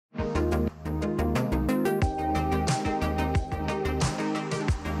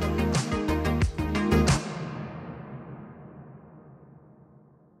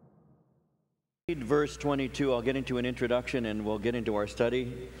Verse 22, I'll get into an introduction and we'll get into our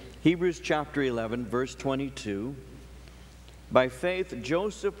study. Hebrews chapter 11, verse 22. By faith,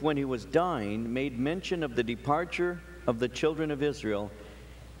 Joseph, when he was dying, made mention of the departure of the children of Israel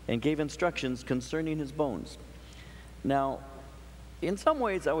and gave instructions concerning his bones. Now, in some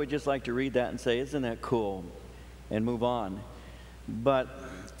ways, I would just like to read that and say, isn't that cool? And move on. But,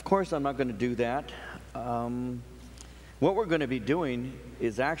 of course, I'm not going to do that. What we're going to be doing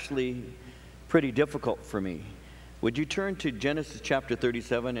is actually pretty difficult for me. Would you turn to Genesis chapter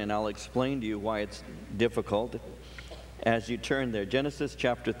 37 and I'll explain to you why it's difficult as you turn there. Genesis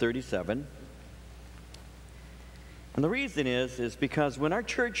chapter 37. And the reason is because when our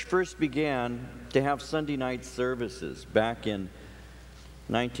church first began to have Sunday night services back in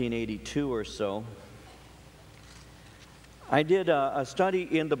 1982 or so, I did a study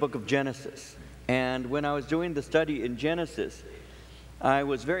in the book of Genesis. And when I was doing the study in Genesis, I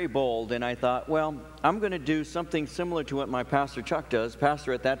was very bold, and I thought, well, I'm going to do something similar to what my pastor Chuck does.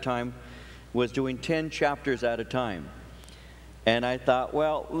 Pastor at that time was doing 10 chapters at a time. And I thought,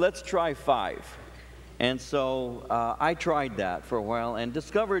 well, let's try 5. And so I tried that for a while and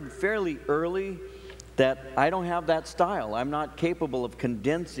discovered fairly early that I don't have that style. I'm not capable of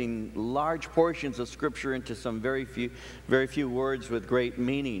condensing large portions of Scripture into some very few words with great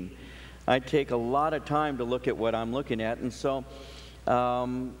meaning. I take a lot of time to look at what I'm looking at, and so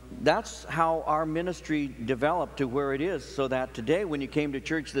that's how our ministry developed to where it is, so that today when you came to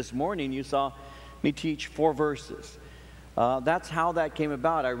church this morning, you saw me teach 4 verses. That's how that came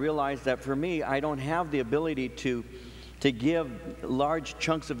about. I realized that for me, I don't have the ability to give large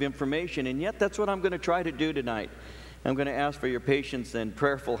chunks of information, and yet that's what I'm going to try to do tonight. I'm going to ask for your patience and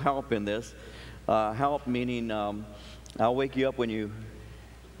prayerful help in this. Help meaning I'll wake you up when you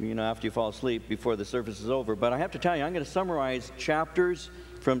know, after you fall asleep before the service is over. But I have to tell you, I'm going to summarize chapters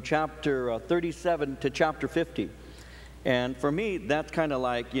from chapter 37 to chapter 50. And for me, that's kind of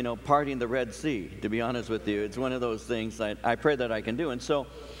like, you know, parting the Red Sea, to be honest with you. It's one of those things that I pray that I can do. And so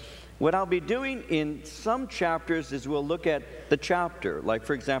what I'll be doing in some chapters is we'll look at the chapter. Like,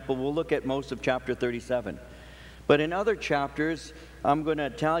 for example, we'll look at most of chapter 37. But in other chapters, I'm going to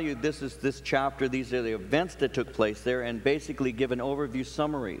tell you this is this chapter, these are the events that took place there, and basically give an overview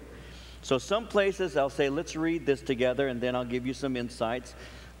summary. So some places I'll say, let's read this together, and then I'll give you some insights.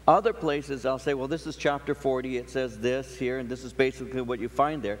 Other places I'll say, well, this is chapter 40, it says this here, and this is basically what you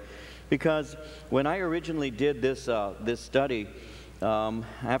find there. Because when I originally did this study, I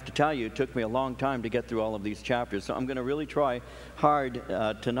have to tell you, it took me a long time to get through all of these chapters. So I'm going to really try hard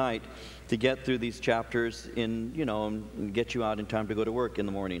tonight to get through these chapters in, you know, and get you out in time to go to work in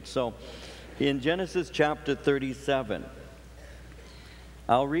the morning. So in Genesis chapter 37,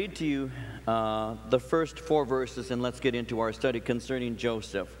 I'll read to you the first 4 verses, and let's get into our study concerning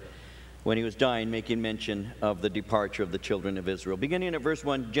Joseph when he was dying, making mention of the departure of the children of Israel. Beginning at verse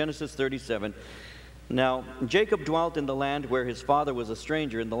 1, Genesis 37. Now, Jacob dwelt in the land where his father was a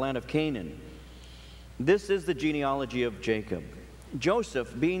stranger, in the land of Canaan. This is the genealogy of Jacob.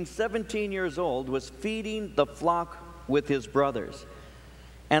 Joseph, being 17 years old, was feeding the flock with his brothers.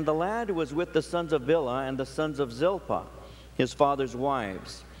 And the lad was with the sons of Bilhah and the sons of Zilpah, his father's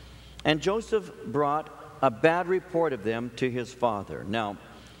wives. And Joseph brought a bad report of them to his father. Now,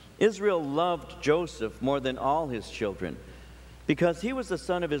 Israel loved Joseph more than all his children, because he was the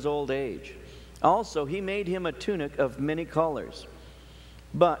son of his old age. Also, he made him a tunic of many colors.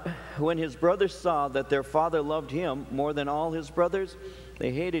 But when his brothers saw that their father loved him more than all his brothers,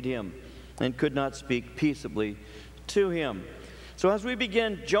 they hated him and could not speak peaceably to him. So as we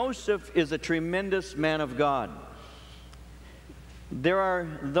begin, Joseph is a tremendous man of God. There are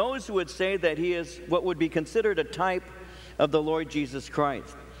those who would say that he is what would be considered a type of the Lord Jesus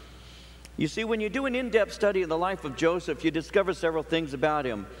Christ. You see, when you do an in-depth study of the life of Joseph, you discover several things about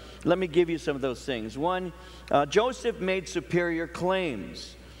him. Let me give you some of those things. 1, Joseph made superior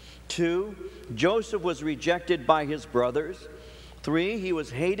claims. 2, Joseph was rejected by his brothers. 3, he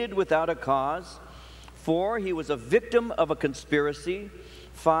was hated without a cause. 4, he was a victim of a conspiracy.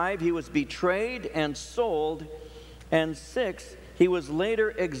 5, he was betrayed and sold. And 6, he was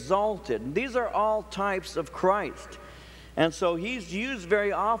later exalted. These are all types of Christ. And so he's used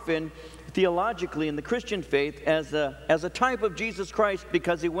very often theologically in the Christian faith as a type of Jesus Christ,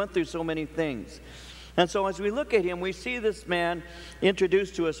 because he went through so many things. And so as we look at him, we see this man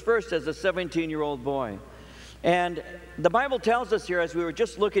introduced to us first as a 17-year-old boy. And the Bible tells us here, as we were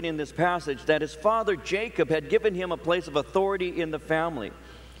just looking in this passage, that his father Jacob had given him a place of authority in the family.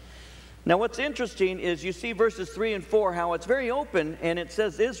 Now what's interesting is you see verses 3 and 4, how it's very open, and it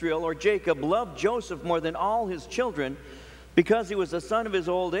says Israel, or Jacob, loved Joseph more than all his children, because he was the son of his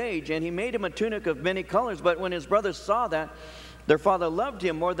old age, and he made him a tunic of many colors. But when his brothers saw that their father loved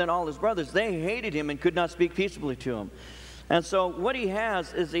him more than all his brothers, they hated him and could not speak peaceably to him. And so what he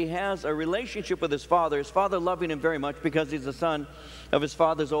has is he has a relationship with his father loving him very much because he's the son of his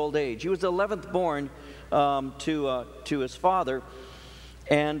father's old age. He was the 11th born to his father.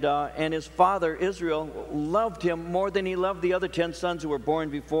 And his father, Israel, loved him more than he loved the other 10 sons who were born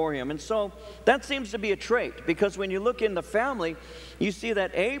before him. And so that seems to be a trait, because when you look in the family, you see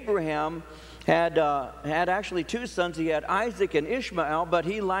that Abraham had actually 2 sons. He had Isaac and Ishmael, but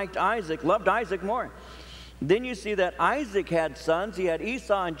he loved Isaac more. Then you see that Isaac had sons. He had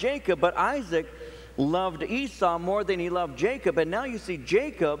Esau and Jacob, but Isaac loved Esau more than he loved Jacob. And now you see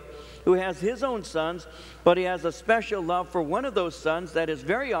Jacob, who has his own sons, but he has a special love for one of those sons that is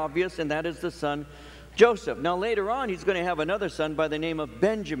very obvious, and that is the son Joseph. Now later on, he's going to have another son by the name of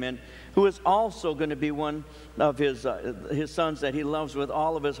Benjamin, who is also going to be one of his sons that he loves with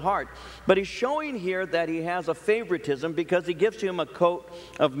all of his heart. But he's showing here that he has a favoritism because he gives to him a coat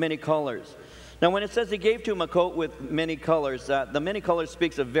of many colors. Now, when it says he gave to him a coat with many colors, the many colors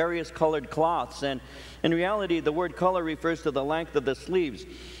speaks of various colored cloths. And in reality, the word color refers to the length of the sleeves.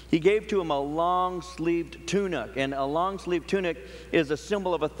 He gave to him a long-sleeved tunic, and a long-sleeved tunic is a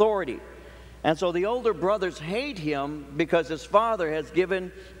symbol of authority. And so the older brothers hate him because his father has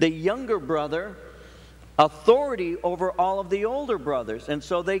given the younger brother authority over all of the older brothers. And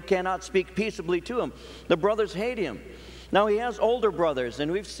so they cannot speak peaceably to him. The brothers hate him. Now, he has older brothers,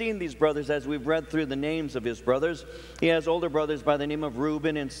 and we've seen these brothers as we've read through the names of his brothers. He has older brothers by the name of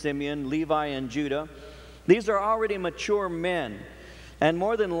Reuben and Simeon, Levi and Judah. These are already mature men, and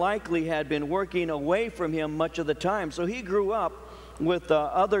more than likely had been working away from him much of the time. So he grew up with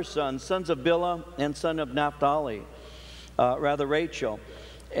other sons of Bilhah and son of Naphtali, Rachel.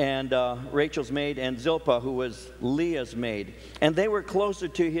 And Rachel's maid, and Zilpah, who was Leah's maid. And they were closer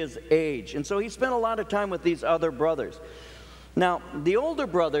to his age. And so he spent a lot of time with these other brothers. Now, the older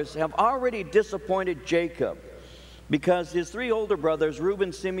brothers have already disappointed Jacob, because his 3 older brothers,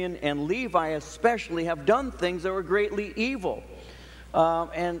 Reuben, Simeon, and Levi especially, have done things that were greatly evil.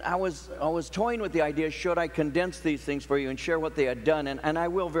 And I was toying with the idea, should I condense these things for you and share what they had done? And I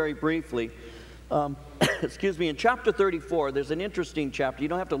will very briefly. Excuse me, in chapter 34, there's an interesting chapter. You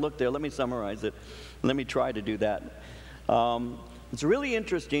don't have to look there. Let me summarize it. Let me try to do that. It's really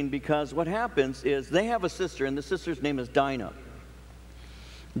interesting because what happens is they have a sister, and the sister's name is Dinah.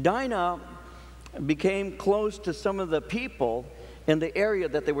 Dinah became close to some of the people in the area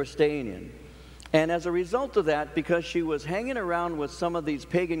that they were staying in. And as a result of that, because she was hanging around with some of these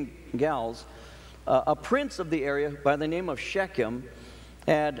pagan gals, a prince of the area by the name of Shechem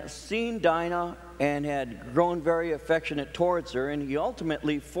had seen Dinah and had grown very affectionate towards her, and he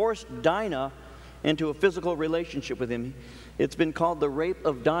ultimately forced Dinah into a physical relationship with him. It's been called the rape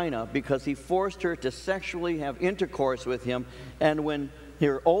of Dinah because he forced her to sexually have intercourse with him. And when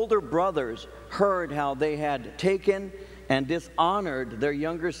her older brothers heard how they had taken and dishonored their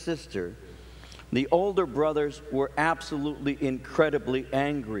younger sister, the older brothers were absolutely incredibly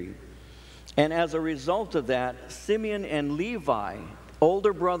angry. And as a result of that, Simeon and Levi,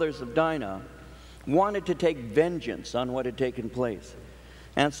 older brothers of Dinah, wanted to take vengeance on what had taken place.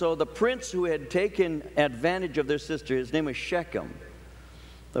 And so the prince who had taken advantage of their sister, his name was Shechem,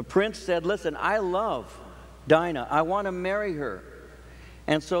 the prince said, listen, I love Dinah. I want to marry her.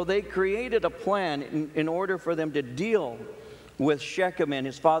 And so they created a plan in order for them to deal with Shechem and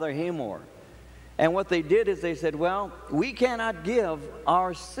his father Hamor. And what they did is they said, well, we cannot give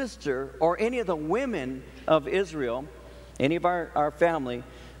our sister or any of the women of Israel, any of our family,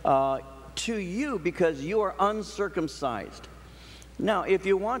 to you because you are uncircumcised. Now, if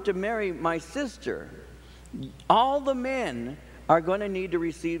you want to marry my sister, all the men are going to need to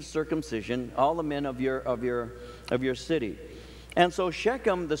receive circumcision, all the men of your city. And so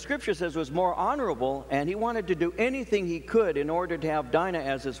Shechem, the scripture says, was more honorable, and he wanted to do anything he could in order to have Dinah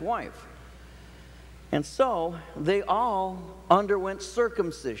as his wife. And so they all underwent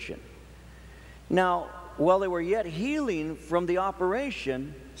circumcision. Now, while they were yet healing from the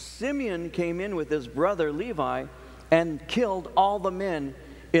operation, Simeon came in with his brother Levi and killed all the men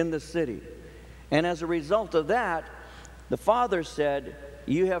in the city. And as a result of that, the father said,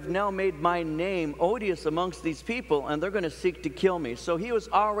 you have now made my name odious amongst these people, and they're going to seek to kill me. So he was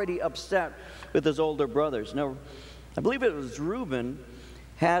already upset with his older brothers. Now, I believe it was Reuben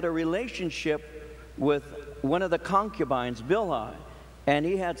had a relationship with one of the concubines, Bilhah, and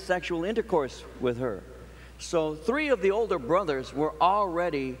he had sexual intercourse with her. So 3 of the older brothers were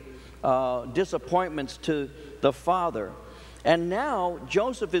already disappointments to the father. And now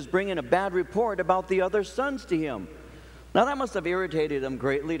Joseph is bringing a bad report about the other sons to him. Now that must have irritated them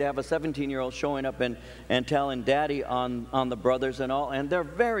greatly to have a 17-year-old showing up and telling Daddy on the brothers and all. And they're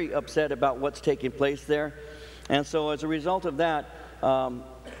very upset about what's taking place there. And so as a result of that,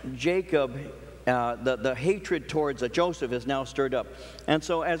 Jacob, the hatred towards Joseph is now stirred up. And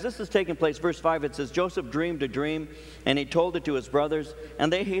so as this is taking place, verse 5, it says, Joseph dreamed a dream, and he told it to his brothers,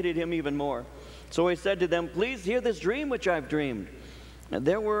 and they hated him even more. So he said to them, please hear this dream which I've dreamed. And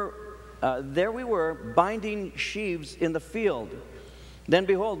there we were, binding sheaves in the field. Then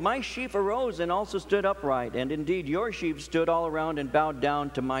behold, my sheaf arose and also stood upright, and indeed your sheaf stood all around and bowed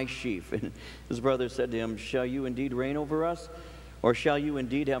down to my sheaf. And his brothers said to him, shall you indeed reign over us? Or shall you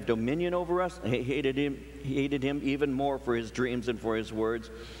indeed have dominion over us? He hated him even more for his dreams and for his words.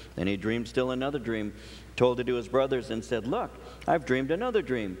 Then he dreamed still another dream, told it to his brothers, and said, look, I've dreamed another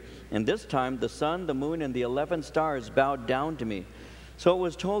dream. And this time the sun, the moon, and the 11 stars bowed down to me. So it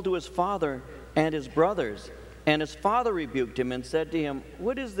was told to his father and his brothers. And his father rebuked him and said to him,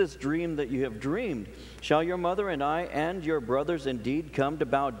 what is this dream that you have dreamed? Shall your mother and I and your brothers indeed come to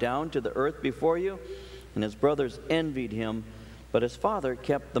bow down to the earth before you? And his brothers envied him, but his father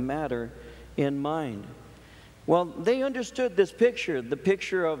kept the matter in mind. Well, they understood this picture, the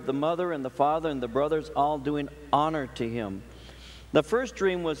picture of the mother and the father and the brothers all doing honor to him. The first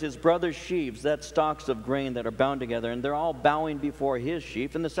dream was his brother's sheaves, that's stalks of grain that are bound together, and they're all bowing before his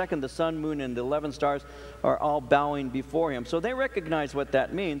sheaf. And the second, the sun, moon, and the 11 stars are all bowing before him. So they recognize what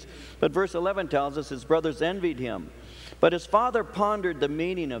that means. But verse 11 tells us his brothers envied him. But his father pondered the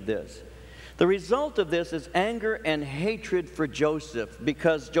meaning of this. The result of this is anger and hatred for Joseph,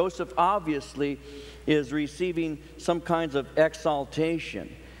 because Joseph obviously is receiving some kinds of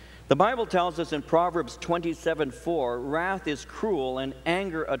exaltation. The Bible tells us in Proverbs 27:4, wrath is cruel and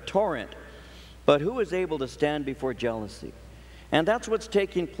anger a torrent, but who is able to stand before jealousy? And that's what's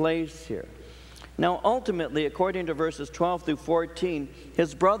taking place here. Now, ultimately, according to verses 12 through 14,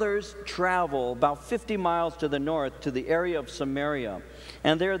 his brothers travel about 50 miles to the north to the area of Samaria,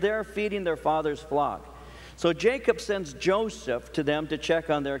 and they're there feeding their father's flock. So Jacob sends Joseph to them to check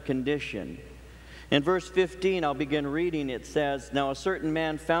on their condition. In verse 15, I'll begin reading, it says, now a certain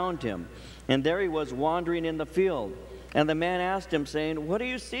man found him, and there he was wandering in the field. And the man asked him, saying, what are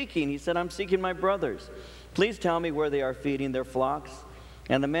you seeking? He said, I'm seeking my brothers. Please tell me where they are feeding their flocks.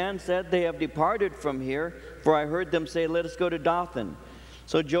 And the man said, they have departed from here, for I heard them say, let us go to Dothan.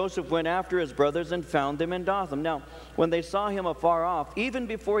 So Joseph went after his brothers and found them in Dothan. Now, when they saw him afar off, even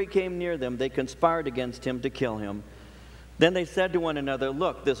before he came near them, they conspired against him to kill him. Then they said to one another,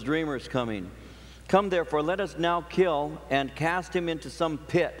 look, this dreamer is coming. Come therefore, let us now kill and cast him into some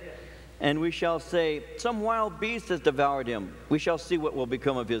pit. And we shall say, some wild beast has devoured him. We shall see what will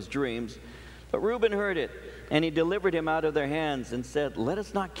become of his dreams. But Reuben heard it, and he delivered him out of their hands and said, let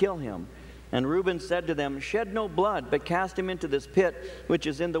us not kill him. And Reuben said to them, shed no blood, but cast him into this pit which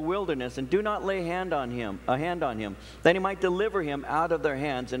is in the wilderness, and do not lay a hand on him, that he might deliver him out of their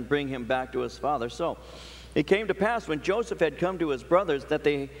hands and bring him back to his father. So it came to pass, when Joseph had come to his brothers, that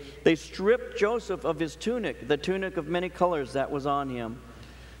they stripped Joseph of his tunic, the tunic of many colors that was on him.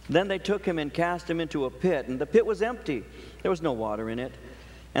 Then they took him and cast him into a pit, and the pit was empty. There was no water in it.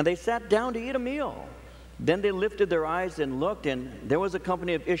 And they sat down to eat a meal. Then they lifted their eyes and looked, and there was a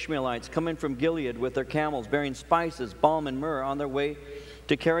company of Ishmaelites coming from Gilead with their camels, bearing spices, balm, and myrrh on their way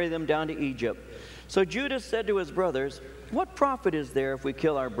to carry them down to Egypt. So Judah said to his brothers, what profit is there if we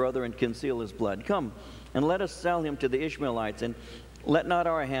kill our brother and conceal his blood? Come, and let us sell him to the Ishmaelites, and let not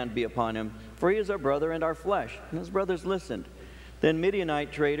our hand be upon him, for he is our brother and our flesh. And his brothers listened. Then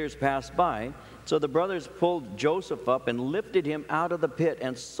Midianite traders passed by. So the brothers pulled Joseph up and lifted him out of the pit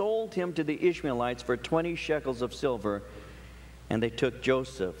and sold him to the Ishmaelites for 20 shekels of silver. And they took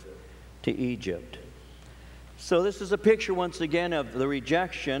Joseph to Egypt. So this is a picture once again of the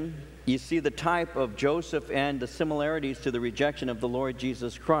rejection. You see the type of Joseph and the similarities to the rejection of the Lord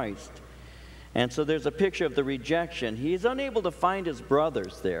Jesus Christ. And so there's a picture of the rejection. He's unable to find his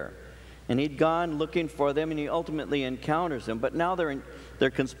brothers there. And he'd gone looking for them, and he ultimately encounters them. But now they're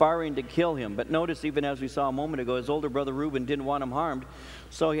conspiring to kill him. But notice, even as we saw a moment ago, his older brother Reuben didn't want him harmed,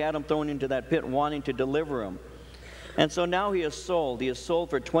 so he had him thrown into that pit, wanting to deliver him. And so now he is sold. He is sold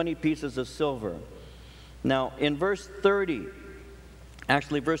for 20 pieces of silver. Now, in verse 30,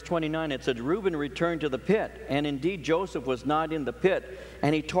 actually verse 29, it said, Reuben returned to the pit, and indeed Joseph was not in the pit.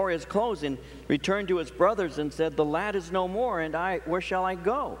 And he tore his clothes and returned to his brothers and said, the lad is no more, and where shall I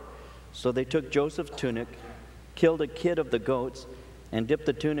go? So they took Joseph's tunic, killed a kid of the goats, and dipped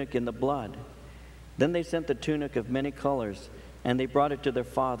the tunic in the blood. Then they sent the tunic of many colors, and they brought it to their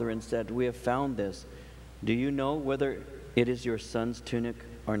father and said, we have found this. Do you know whether it is your son's tunic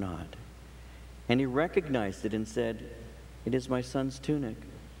or not? And he recognized it and said, It is my son's tunic.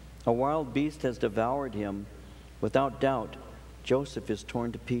 A wild beast has devoured him. Without doubt, Joseph is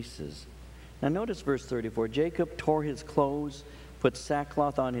torn to pieces. Now notice verse 34. Jacob tore his clothes, put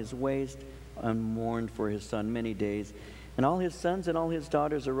sackcloth on his waist, and mourned for his son many days. And all his sons and all his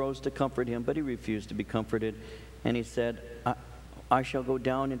daughters arose to comfort him, but he refused to be comforted. And he said, I shall go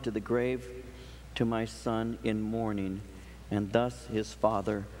down into the grave to my son in mourning. And thus his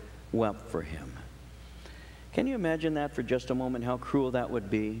father wept for him. Can you imagine that for just a moment, how cruel that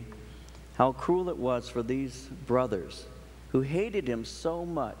would be? How cruel it was for these brothers who hated him so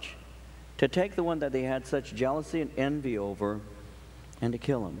much to take the one that they had such jealousy and envy over and to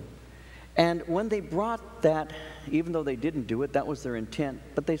kill him. And when they brought that, even though they didn't do it, that was their intent,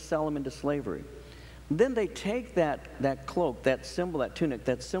 but they sell him into slavery. Then they take that cloak, that symbol, that tunic,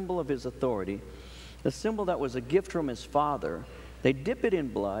 that symbol of his authority, the symbol that was a gift from his father, they dip it in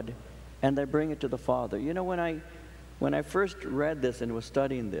blood, and they bring it to the father. You know, when I first read this and was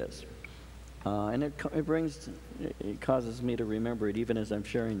studying this, and it causes me to remember it even as I'm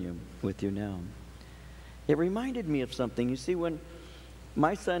sharing with you now. It reminded me of something. You see, when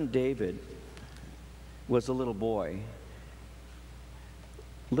my son David was a little boy,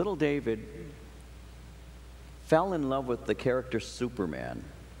 little David fell in love with the character Superman.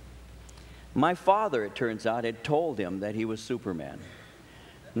 My father, it turns out, had told him that he was Superman.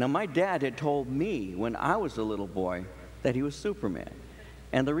 Now, my dad had told me when I was a little boy that he was Superman.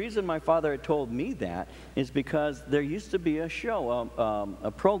 And the reason my father had told me that is because there used to be a show,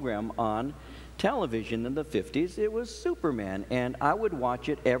 a program on television in the 50s. It was Superman, and I would watch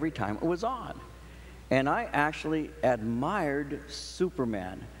it every time it was on. And I actually admired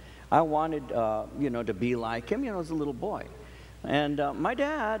Superman. I wanted, to be like him, as a little boy. And my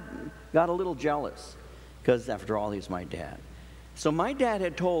dad got a little jealous because, after all, he's my dad. So my dad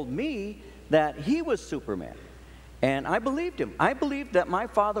had told me that he was Superman, and I believed him. I believed that my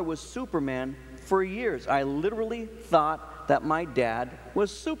father was Superman for years. I literally thought that my dad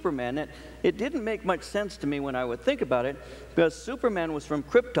was Superman. It didn't make much sense to me when I would think about it, because Superman was from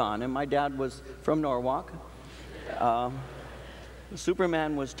Krypton, and my dad was from Norwalk.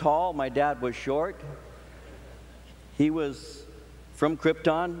 Superman was tall, my dad was short. He was from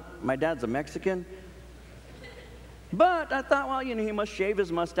Krypton, my dad's a Mexican. But I thought, well, he must shave his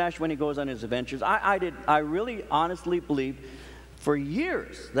mustache when he goes on his adventures. I really honestly believed for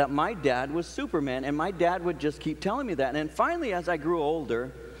years that my dad was Superman, and my dad would just keep telling me that. And finally, as I grew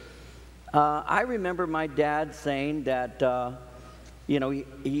older, I remember my dad saying that,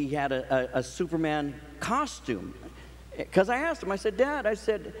 he had a Superman costume. Because I asked him, I said,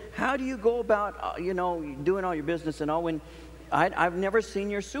 Dad, how do you go about, doing all your business and all when I've never seen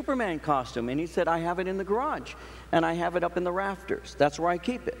your Superman costume? And he said, I have it in the garage, and I have it up in the rafters. That's where I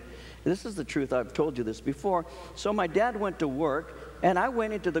keep it. This is the truth. I've told you this before. So my dad went to work, and I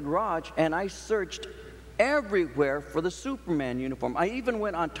went into the garage, and I searched everywhere for the Superman uniform. I even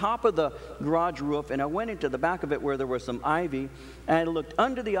went on top of the garage roof, and I went into the back of it where there was some ivy, and I looked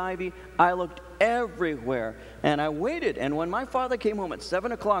under the ivy. I looked everywhere, and I waited. And when my father came home at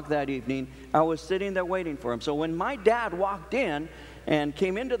 7 o'clock that evening, I was sitting there waiting for him. So when my dad walked in and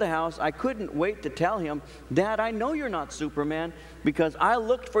came into the house, I couldn't wait to tell him, Dad, I know you're not Superman, because I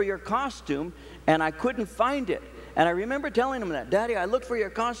looked for your costume and I couldn't find it. And I remember telling him that, Daddy, I looked for your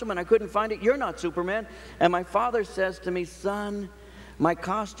costume and I couldn't find it. You're not Superman. And my father says to me, son, my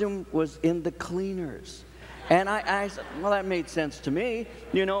costume was in the cleaners. And I said, well, that made sense to me,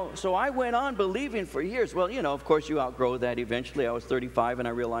 So I went on believing for years. Well, of course you outgrow that eventually. I was 35 and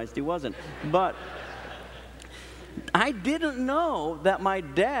I realized he wasn't. But I didn't know that my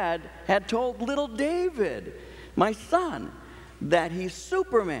dad had told little David, my son, that he's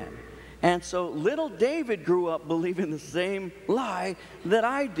Superman. And so little David grew up believing the same lie that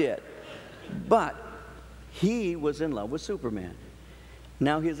I did. But he was in love with Superman.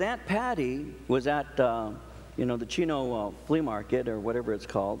 Now, his Aunt Patty was at, the Chino flea market, or whatever it's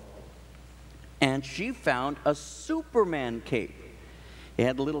called, and she found a Superman cape. It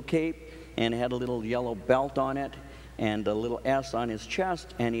had a little cape, and it had a little yellow belt on it, and a little S on his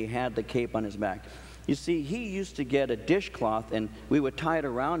chest, and he had the cape on his back. You see, he used to get a dishcloth, and we would tie it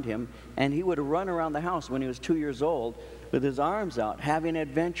around him, and he would run around the house when he was 2 years old with his arms out, having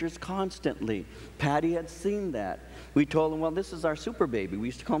adventures constantly. Patty had seen that. We told him, well, this is our super baby. We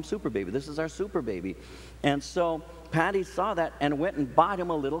used to call him super baby. This is our super baby. And so Patty saw that and went and bought him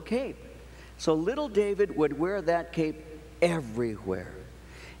a little cape. So little David would wear that cape everywhere.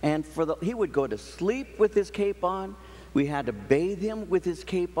 And he would go to sleep with his cape on. We had to bathe him with his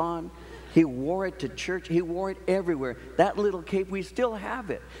cape on. He wore it to church. He wore it everywhere. That little cape, we still have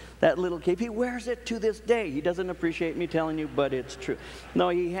it. That little cape, he wears it to this day. He doesn't appreciate me telling you, but it's true. No,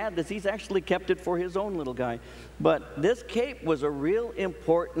 he had this. He's actually kept it for his own little guy. But this cape was a real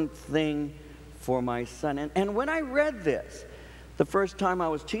important thing for my son. And when I read this, the first time I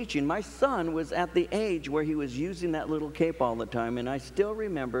was teaching, my son was at the age where he was using that little cape all the time. And I still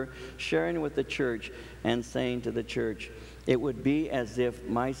remember sharing with the church and saying to the church, it would be as if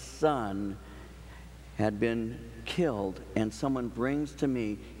my son had been killed and someone brings to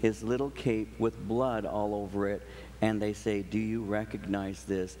me his little cape with blood all over it, and they say, do you recognize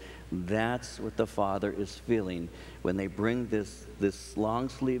this? That's what the Father is feeling when they bring this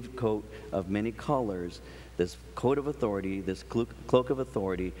long-sleeved coat of many colors, this coat of authority, this cloak of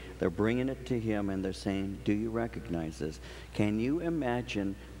authority. They're bringing it to him and they're saying, do you recognize this? Can you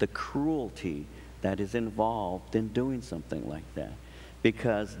imagine the cruelty that is involved in doing something like that?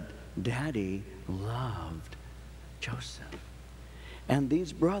 Because Daddy loved Joseph. And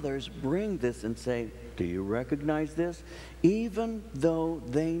these brothers bring this and say, do you recognize this? Even though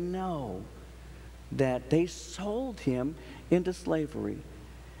they know that they sold him into slavery.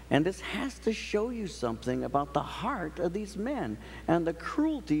 And this has to show you something about the heart of these men and the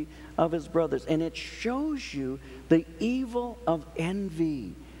cruelty of his brothers. And it shows you the evil of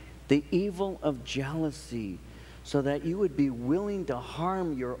envy, the evil of jealousy, so that you would be willing to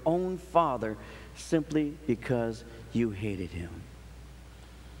harm your own father simply because you hated him.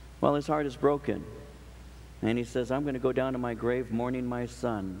 Well, his heart is broken. And he says, I'm going to go down to my grave mourning my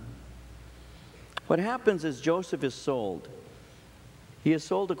son. What happens is Joseph is sold. He is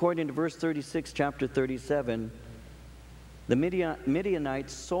sold according to verse 36, chapter 37. The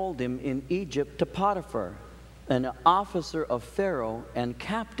Midianites sold him in Egypt to Potiphar, an officer of Pharaoh and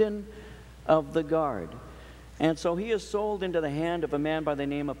captain of the guard. And so he is sold into the hand of a man by the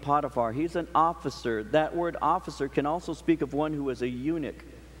name of Potiphar. He's an officer. That word officer can also speak of one who is a eunuch.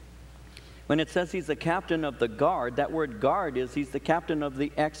 When it says he's the captain of the guard, that word guard is he's the captain of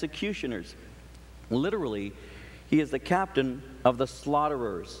the executioners. Literally, he is the captain of the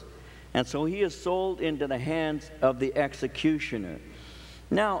slaughterers. And so he is sold into the hands of the executioner.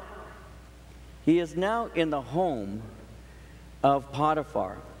 Now, he is now in the home of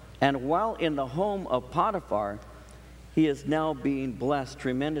Potiphar. And while in the home of Potiphar, he is now being blessed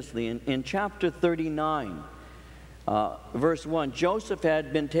tremendously. In chapter 39, verse 1, Joseph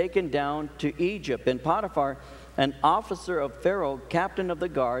had been taken down to Egypt, and Potiphar, an officer of Pharaoh, captain of the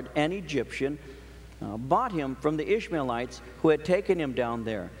guard, an Egyptian, bought him from the Ishmaelites who had taken him down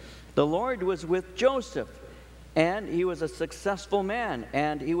there. The Lord was with Joseph, and he was a successful man,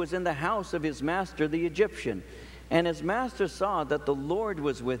 and he was in the house of his master, the Egyptian. And his master saw that the Lord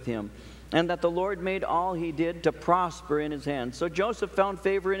was with him, and that the Lord made all he did to prosper in his hand. So Joseph found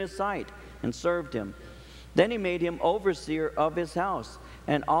favor in his sight and served him. Then he made him overseer of his house,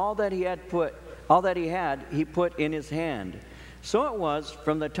 and all that he had, he put in his hand. So it was,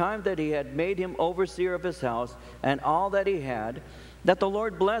 from the time that he had made him overseer of his house and all that he had, that the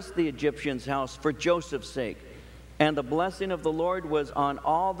Lord blessed the Egyptian's house for Joseph's sake. And the blessing of the Lord was on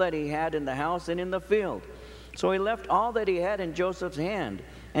all that he had in the house and in the field. So he left all that he had in Joseph's hand,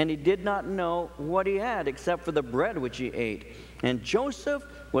 and he did not know what he had except for the bread which he ate. And Joseph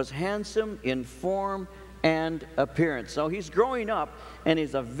was handsome in form and appearance. So he's growing up, and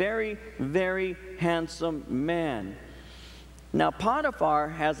he's a very, very handsome man. Now, Potiphar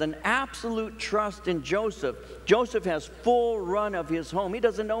has an absolute trust in Joseph. Joseph has full run of his home. He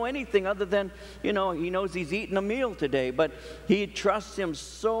doesn't know anything other than, he knows he's eating a meal today. But he trusts him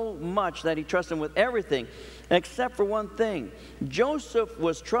so much that he trusts him with everything, except for one thing. Joseph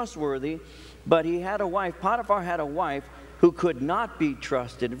was trustworthy, but he had a wife. Potiphar had a wife who could not be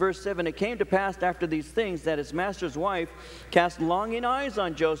trusted. Verse 7, it came to pass after these things that his master's wife cast longing eyes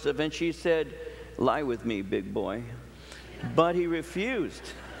on Joseph, and she said, lie with me, big boy. But he refused.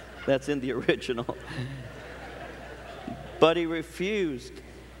 That's in the original. But he refused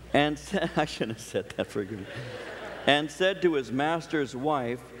and said, I shouldn't have said that, forgive me. And said to his master's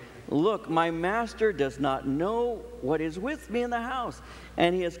wife, look, my master does not know what is with me in the house,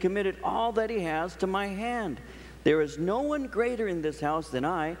 and he has committed all that he has to my hand. There is no one greater in this house than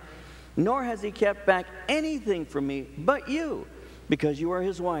I, nor has he kept back anything from me but you, because you are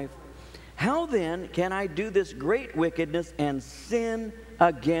his wife. How then can I do this great wickedness and sin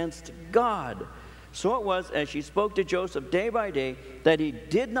against God? So it was, as she spoke to Joseph day by day, that he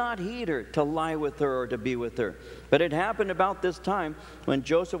did not heed her to lie with her or to be with her. But it happened about this time when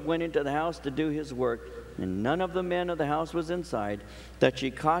Joseph went into the house to do his work, and none of the men of the house was inside, that she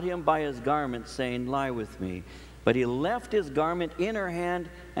caught him by his garment, saying, lie with me. But he left his garment in her hand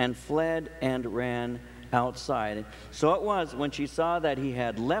and fled and ran outside. So it was, when she saw that he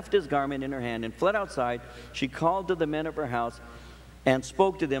had left his garment in her hand and fled outside, she called to the men of her house and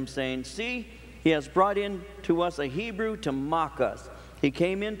spoke to them, saying, See, he has brought in to us a Hebrew to mock us. He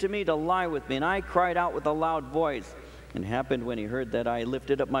came in to me to lie with me, and I cried out with a loud voice. And it happened when he heard that I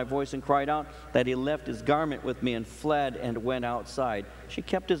lifted up my voice and cried out, that he left his garment with me and fled and went outside. She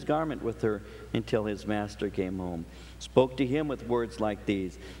kept his garment with her until his master came home. Spoke to him with words like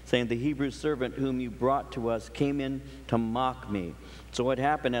these, saying, The Hebrew servant whom you brought to us came in to mock me. So it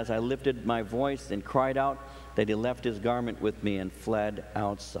happened as I lifted my voice and cried out, that he left his garment with me and fled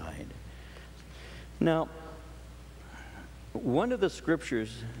outside. Now, one of the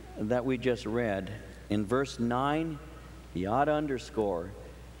scriptures that we just read, in verse 9, you ought to underscore,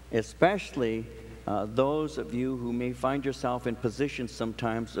 especially those of you who may find yourself in positions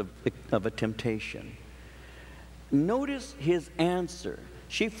sometimes of a temptation. Notice his answer.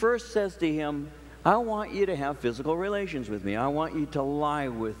 She first says to him, I want you to have physical relations with me. I want you to lie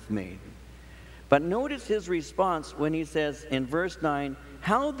with me. But notice his response when he says in verse 9,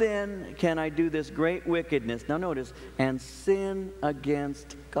 How then can I do this great wickedness? Now notice, and sin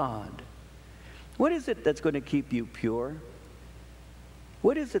against God. What is it that's going to keep you pure?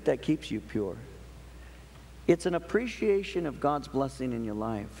 What is it that keeps you pure? It's an appreciation of God's blessing in your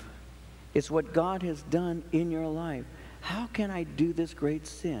life. It's what God has done in your life. How can I do this great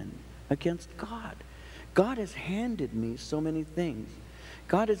sin against God? God has handed me so many things.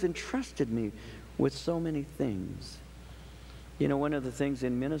 God has entrusted me with so many things. You know, one of the things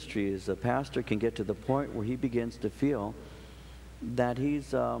in ministry is a pastor can get to the point where he begins to feel that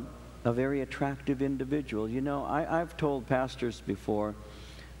he's a very attractive individual. You know, I've told pastors before,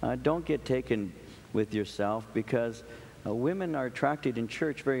 don't get taken with yourself, because women are attracted in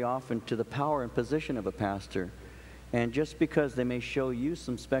church very often to the power and position of a pastor. And just because they may show you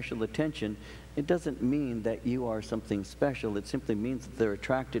some special attention, it doesn't mean that you are something special. It simply means that they're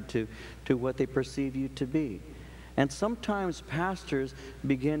attracted to what they perceive you to be. And sometimes pastors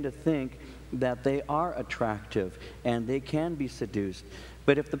begin to think that they are attractive and they can be seduced.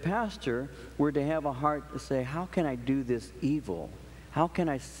 But if the pastor were to have a heart to say, how can I do this evil? How can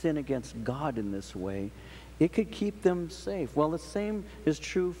I sin against God in this way? It could keep them safe. Well, the same is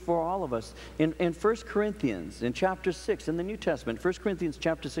true for all of us. In 1 Corinthians, in chapter 6, in the New Testament, 1 Corinthians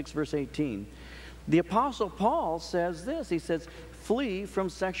chapter 6, verse 18, the Apostle Paul says this. He says, flee from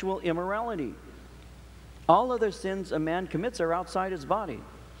sexual immorality. All other sins a man commits are outside his body.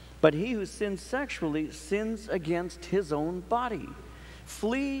 But he who sins sexually sins against his own body.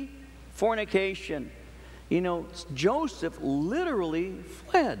 Flee fornication. You know, Joseph literally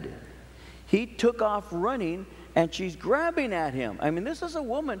fled. He took off running, and she's grabbing at him. I mean, this is a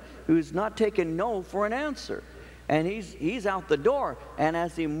woman who's not taking no for an answer. And he's out the door. And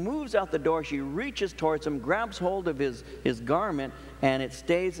as he moves out the door, she reaches towards him, grabs hold of his garment, and it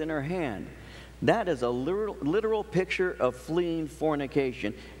stays in her hand. That is a literal picture of fleeing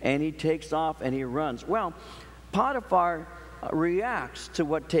fornication. And he takes off and he runs. Well, Potiphar reacts to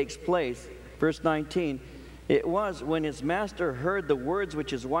what takes place. Verse 19, it was when his master heard the words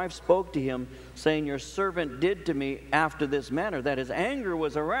which his wife spoke to him, saying, your servant did to me after this manner, that his anger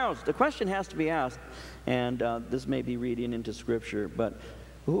was aroused. The question has to be asked, and this may be reading into Scripture, but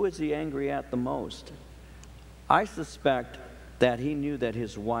who is he angry at the most? I suspect that he knew that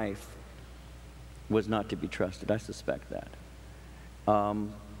his wife was not to be trusted. I suspect that.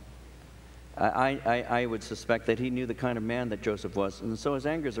 I would suspect that he knew the kind of man that Joseph was, and so his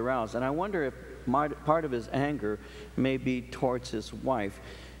anger is aroused. And I wonder if part of his anger may be towards his wife.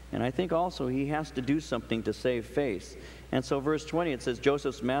 And I think also he has to do something to save face. And so verse 20, it says,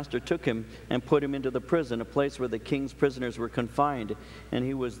 Joseph's master took him and put him into the prison, a place where the king's prisoners were confined, and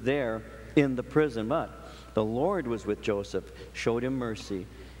he was there in the prison. But the Lord was with Joseph, showed him mercy,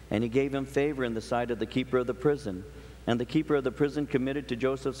 and he gave him favor in the sight of the keeper of the prison. And the keeper of the prison committed to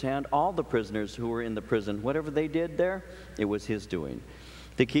Joseph's hand all the prisoners who were in the prison. Whatever they did there, it was his doing.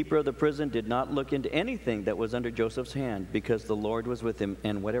 The keeper of the prison did not look into anything that was under Joseph's hand, because the Lord was with him,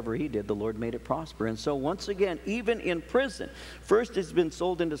 and whatever he did, the Lord made it prosper. And so once again, even in prison, first he's been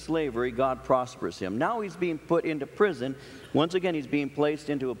sold into slavery, God prospers him. Now he's being put into prison. Once again, he's being placed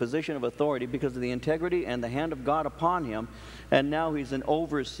into a position of authority because of the integrity and the hand of God upon him. And now he's an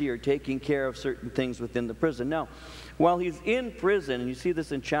overseer taking care of certain things within the prison. Now, while he's in prison, and you see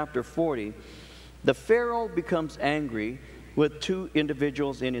this in chapter 40, the Pharaoh becomes angry with two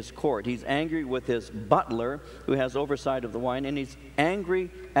individuals in his court. He's angry with his butler, who has oversight of the wine, and he's angry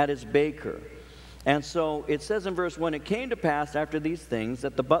at his baker. And so it says in verse 1, it came to pass after these things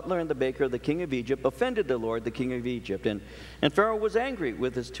that the butler and the baker of the king of Egypt offended the Lord, the king of Egypt. And Pharaoh was angry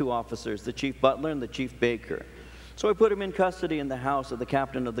with his two officers, the chief butler and the chief baker. So he put him in custody in the house of the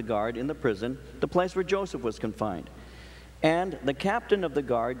captain of the guard in the prison, the place where Joseph was confined. And the captain of the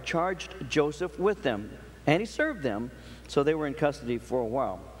guard charged Joseph with them, and he served them, so they were in custody for a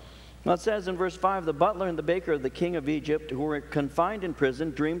while. Well, it says in verse 5, the butler and the baker of the king of Egypt, who were confined in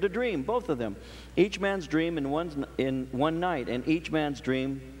prison, dreamed a dream, both of them. Each man's dream in one night, and each man's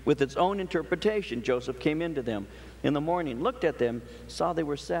dream with its own interpretation. Joseph came into them in the morning, looked at them, saw they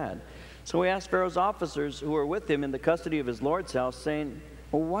were sad. So he asked Pharaoh's officers who were with him in the custody of his lord's house, saying,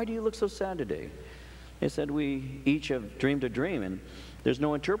 well, why do you look so sad today? They said, we each have dreamed a dream, and there's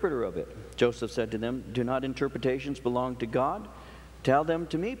no interpreter of it. Joseph said to them, do not interpretations belong to God? Tell them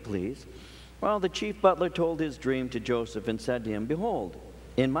to me, please. Well, the chief butler told his dream to Joseph and said to him, behold,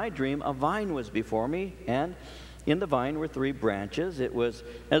 in my dream a vine was before me, and in the vine were 3 branches. It was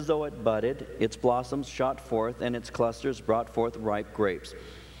as though it budded, its blossoms shot forth, and its clusters brought forth ripe grapes.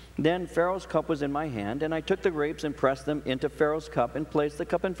 Then Pharaoh's cup was in my hand, and I took the grapes and pressed them into Pharaoh's cup and placed the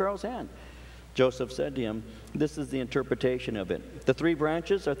cup in Pharaoh's hand. Joseph said to him, this is the interpretation of it. The 3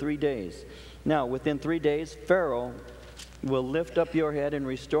 branches are 3 days. Now, within 3 days, Pharaoh will lift up your head and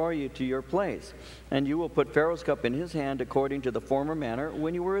restore you to your place. And you will put Pharaoh's cup in his hand according to the former manner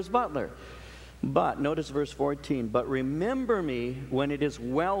when you were his butler. But, notice verse 14, but remember me when it is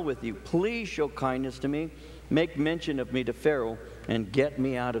well with you. Please show kindness to me. Make mention of me to Pharaoh and get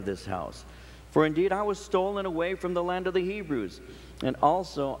me out of this house. For indeed I was stolen away from the land of the Hebrews. And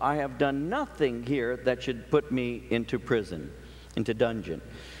also I have done nothing here that should put me into prison, into dungeon.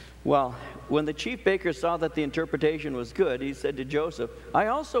 Well, when the chief baker saw that the interpretation was good, he said to Joseph, I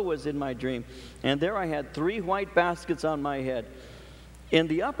also was in my dream, and there I had 3 white baskets on my head. In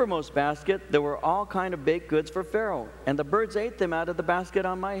the uppermost basket there were all kind of baked goods for Pharaoh, and the birds ate them out of the basket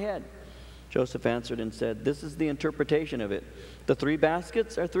on my head. Joseph answered and said, this is the interpretation of it. The 3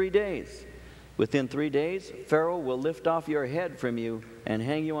 baskets are 3 days. Within 3 days Pharaoh will lift off your head from you and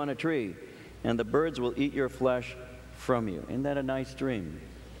hang you on a tree, and the birds will eat your flesh from you. Isn't that a nice dream?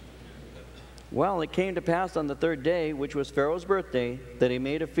 Well, it came to pass on the 3rd day, which was Pharaoh's birthday, that he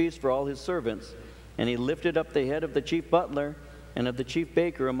made a feast for all his servants. And he lifted up the head of the chief butler and of the chief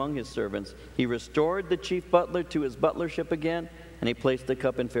baker among his servants. He restored the chief butler to his butlership again, and he placed the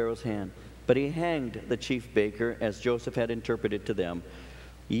cup in Pharaoh's hand. But he hanged the chief baker, as Joseph had interpreted to them.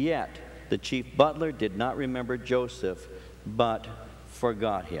 Yet the chief butler did not remember Joseph, but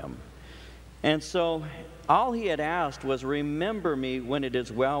forgot him. And so all he had asked was, remember me when it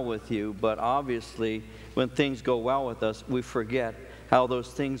is well with you. But obviously, when things go well with us, we forget how those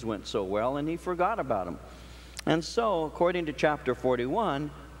things went so well, and he forgot about them. And so, according to chapter 41,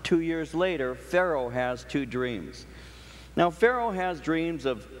 2 years later, Pharaoh has 2 dreams. Now, Pharaoh has dreams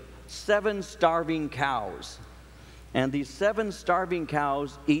of 7 starving cows. And these 7 starving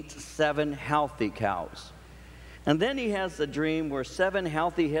cows eat 7 healthy cows. And then he has a dream where 7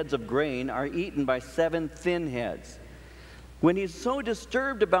 healthy heads of grain are eaten by 7 thin heads. When he's so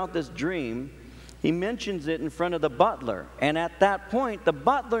disturbed about this dream, he mentions it in front of the butler. And at that point, the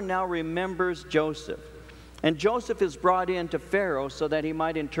butler now remembers Joseph. And Joseph is brought in to Pharaoh so that he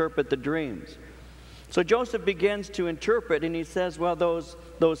might interpret the dreams. So Joseph begins to interpret, and he says, well,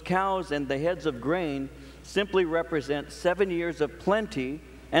 those cows and the heads of grain simply represent 7 years of plenty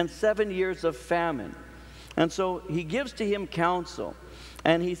and 7 years of famine. And so he gives to him counsel,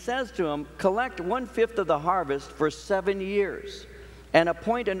 and he says to him, collect 1/5 of the harvest for 7 years and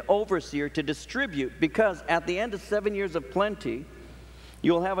appoint an overseer to distribute, because at the end of 7 years of plenty,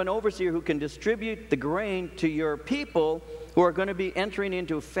 you'll have an overseer who can distribute the grain to your people who are going to be entering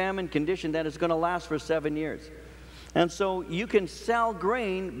into a famine condition that is going to last for 7 years. And so you can sell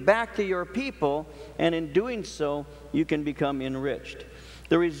grain back to your people, and in doing so, you can become enriched.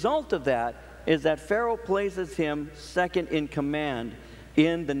 The result of that is that Pharaoh places him second in command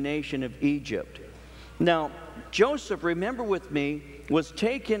in the nation of Egypt. Now, Joseph, remember with me, was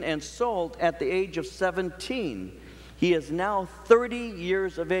taken and sold at the age of 17. He is now 30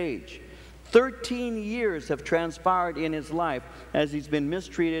 years of age. 13 years have transpired in his life as he's been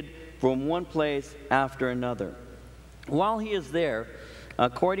mistreated from one place after another. While he is there,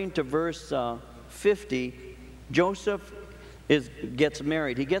 according to verse 50, Joseph gets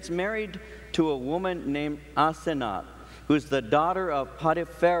married. He gets married to a woman named Asenath, who's the daughter of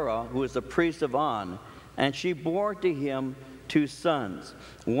Potiphera, who is the priest of On, and she bore to him 2 sons.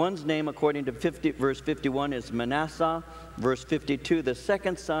 One's name, according to verse 51, is Manasseh. Verse 52, the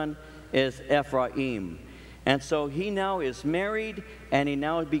second son is Ephraim. And so he now is married, and he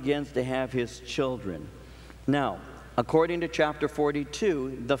now begins to have his children. Now, according to chapter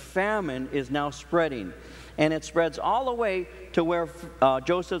 42, the famine is now spreading. And it spreads all the way to where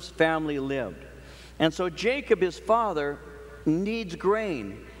Joseph's family lived. And so Jacob, his father, needs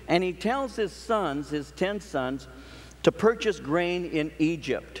grain. And he tells his sons, his 10 sons, to purchase grain in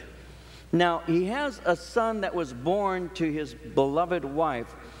Egypt. Now, he has a son that was born to his beloved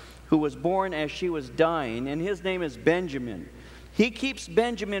wife, who was born as she was dying, and his name is Benjamin. He keeps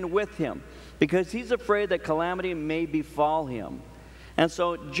Benjamin with him because he's afraid that calamity may befall him. And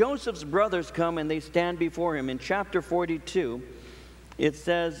so Joseph's brothers come and they stand before him. In chapter 42, it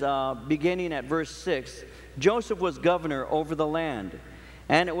says, beginning at verse 6, Joseph was governor over the land,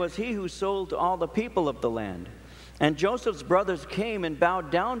 and it was he who sold to all the people of the land. And Joseph's brothers came and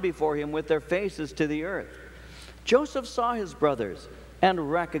bowed down before him with their faces to the earth. Joseph saw his brothers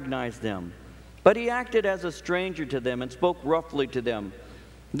and recognized them, but he acted as a stranger to them and spoke roughly to them.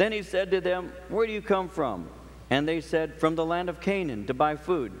 Then he said to them, "Where do you come from?" And they said, "From the land of Canaan, to buy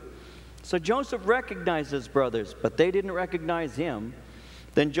food." So Joseph recognized his brothers, but they didn't recognize him.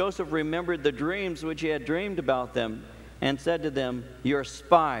 Then Joseph remembered the dreams which he had dreamed about them, and said to them, "You are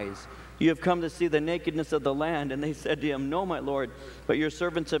spies. You have come to see the nakedness of the land." And they said to him, "No, my lord, but your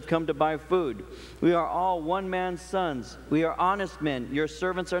servants have come to buy food. We are all one man's sons. We are honest men. Your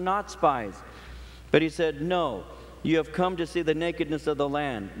servants are not spies." But he said, "No, you have come to see the nakedness of the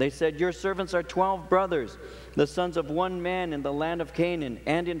land." They said, "Your servants are 12 brothers, the sons of one man in the land of Canaan.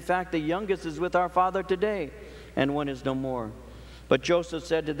 And in fact, the youngest is with our father today, and one is no more." But Joseph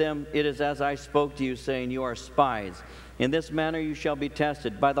said to them, "It is as I spoke to you, saying, you are spies. In this manner you shall be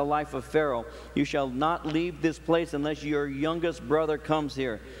tested. By the life of Pharaoh, you shall not leave this place unless your youngest brother comes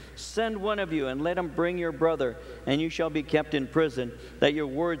here. Send one of you and let him bring your brother, and you shall be kept in prison, that your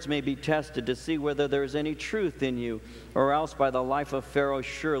words may be tested to see whether there is any truth in you, or else by the life of Pharaoh,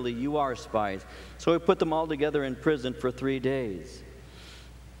 surely you are spies." So he put them all together in prison for 3 days.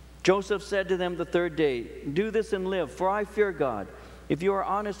 Joseph said to them the 3rd day, "Do this and live, for I fear God. If you are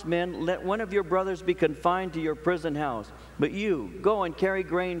honest men, let one of your brothers be confined to your prison house. But you, go and carry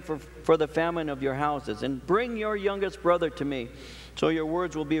grain for the famine of your houses, and bring your youngest brother to me, so your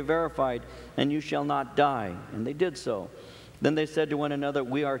words will be verified, and you shall not die." And they did so. Then they said to one another,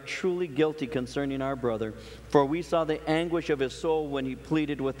 "We are truly guilty concerning our brother, for we saw the anguish of his soul when he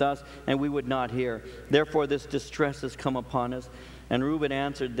pleaded with us, and we would not hear. Therefore this distress has come upon us." And Reuben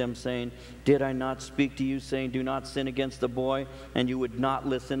answered them, saying, "Did I not speak to you, saying, do not sin against the boy? And you would not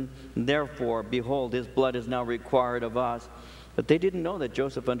listen. Therefore, behold, his blood is now required of us." But they didn't know that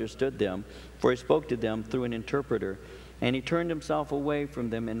Joseph understood them, for he spoke to them through an interpreter. And he turned himself away from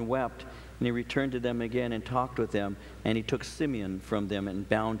them and wept. And he returned to them again and talked with them. And he took Simeon from them and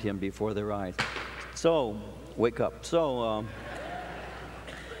bound him before their eyes. So, wake up. So,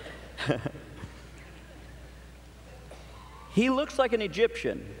 he looks like an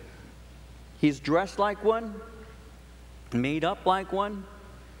Egyptian. He's dressed like one, made up like one.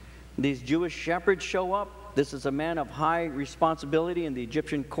 These Jewish shepherds show up. This is a man of high responsibility in the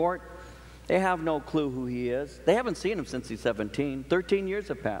Egyptian court. They have no clue who he is. They haven't seen him since he's 17. 13 years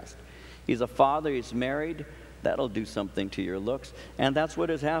have passed. He's a father. He's married. That'll do something to your looks. And that's what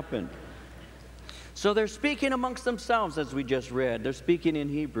has happened. So they're speaking amongst themselves, as we just read. They're speaking in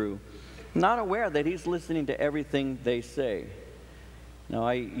Hebrew, not aware that he's listening to everything they say. Now,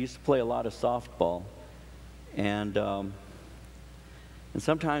 I used to play a lot of softball, and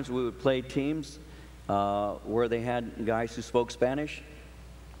sometimes we would play teams where they had guys who spoke Spanish,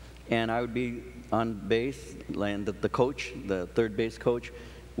 and I would be on base, and the coach, the third base coach,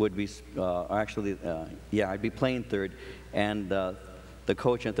 would be I'd be playing third, and the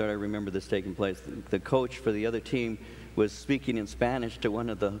coach and third, I remember this taking place. The coach for the other team was speaking in Spanish to one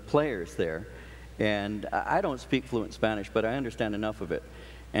of the players there. And I don't speak fluent Spanish, but I understand enough of it.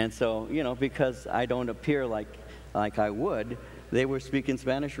 And so, you know, because I don't appear like I would, they were speaking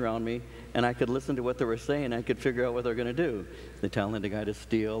Spanish around me, and I could listen to what they were saying. I could figure out what they're going to do. They're telling the guy to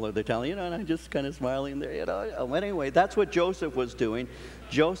steal, or they're telling, you know, and I'm just kind of smiling there, you know. Anyway, that's what Joseph was doing.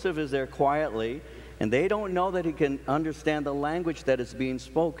 Joseph is there quietly, and they don't know that he can understand the language that is being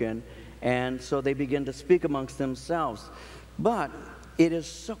spoken. And so they begin to speak amongst themselves. But it is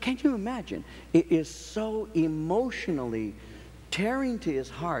so, can you imagine? It is so emotionally tearing to his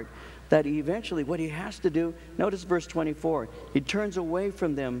heart that eventually what he has to do, notice verse 24, he turns away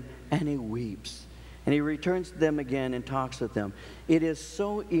from them and he weeps. And he returns to them again and talks with them. It is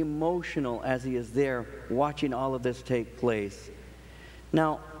so emotional as he is there watching all of this take place.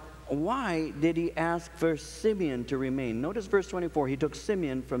 Now, why did he ask for Simeon to remain? Notice verse 24. He took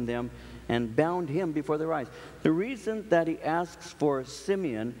Simeon from them and bound him before their eyes. The reason that he asks for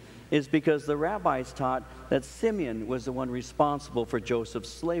Simeon is because the rabbis taught that Simeon was the one responsible for Joseph's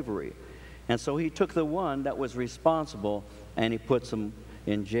slavery. And so he took the one that was responsible and he puts him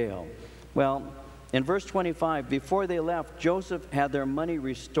in jail. Well, in verse 25, before they left, Joseph had their money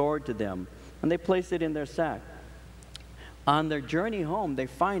restored to them, and they placed it in their sack. On their journey home, they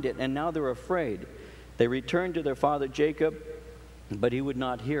find it, and now they're afraid. They return to their father Jacob, but he would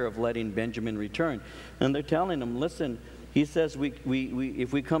not hear of letting Benjamin return. And they're telling him, listen, he says,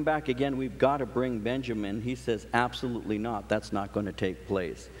 if we come back again, we've got to bring Benjamin. He says, absolutely not. That's not going to take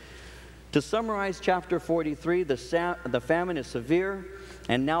place. To summarize chapter 43, the famine is severe,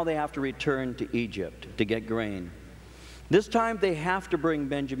 and now they have to return to Egypt to get grain. This time they have to bring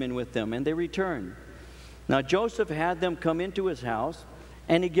Benjamin with them, and they return. Now Joseph had them come into his house,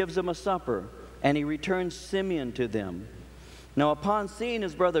 and he gives them a supper, and he returns Simeon to them. Now upon seeing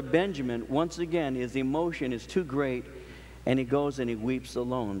his brother Benjamin, once again his emotion is too great, and he goes and he weeps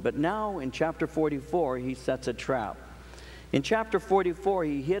alone. But now in chapter 44, he sets a trap. In chapter 44,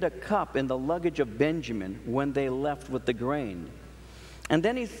 he hid a cup in the luggage of Benjamin when they left with the grain. And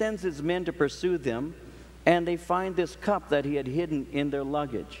then he sends his men to pursue them, and they find this cup that he had hidden in their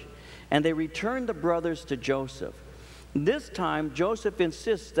luggage. And they return the brothers to Joseph. This time, Joseph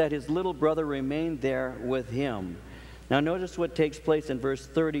insists that his little brother remain there with him. Now notice what takes place in verse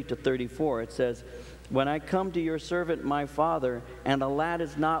 30 to 34. It says, when I come to your servant my father, and the lad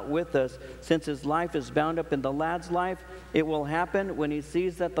is not with us, since his life is bound up in the lad's life, it will happen when he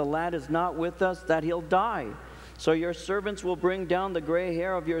sees that the lad is not with us, that he'll die. So your servants will bring down the gray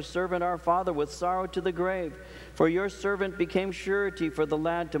hair of your servant our father with sorrow to the grave. For your servant became surety for the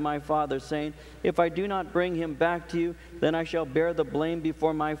lad to my father, saying, if I do not bring him back to you, then I shall bear the blame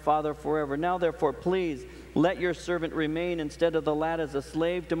before my father forever. Now therefore, please, let your servant remain instead of the lad as a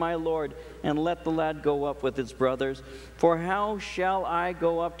slave to my lord, and let the lad go up with his brothers. For how shall I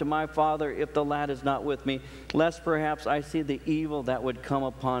go up to my father if the lad is not with me, lest perhaps I see the evil that would come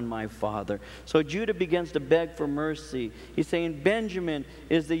upon my father? So Judah begins to beg for mercy. He's saying, Benjamin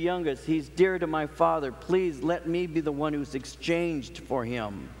is the youngest. He's dear to my father. Please let me be the one who's exchanged for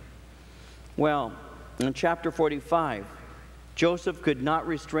him. Well, in chapter 45, Joseph could not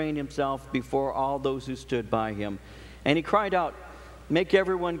restrain himself before all those who stood by him. And he cried out, make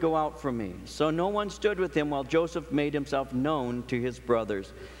everyone go out from me. So no one stood with him while Joseph made himself known to his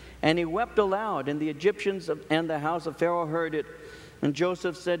brothers. And he wept aloud, and the Egyptians and the house of Pharaoh heard it. And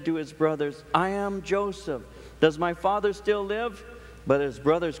Joseph said to his brothers, I am Joseph. Does my father still live? But his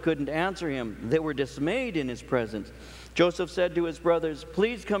brothers couldn't answer him. They were dismayed in his presence. Joseph said to his brothers,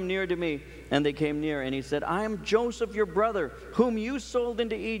 please come near to me. And they came near, and he said, I am Joseph your brother, whom you sold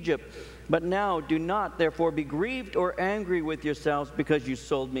into Egypt. But now do not therefore be grieved or angry with yourselves because you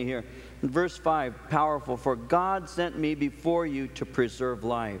sold me here. In verse 5, powerful, for God sent me before you to preserve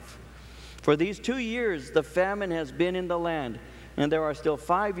life. For these 2 years the famine has been in the land, and there are still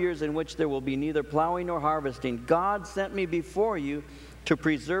 5 years in which there will be neither plowing nor harvesting. God sent me before you to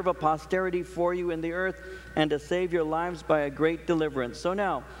preserve a posterity for you in the earth, and to save your lives by a great deliverance. So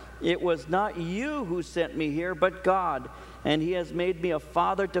now, it was not you who sent me here, but God, and he has made me a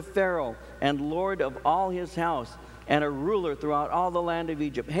father to Pharaoh, and lord of all his house, and a ruler throughout all the land of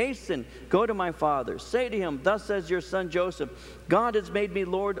Egypt. Hasten, go to my father. Say to him, thus says your son Joseph, God has made me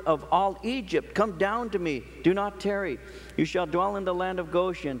lord of all Egypt. Come down to me. Do not tarry. You shall dwell in the land of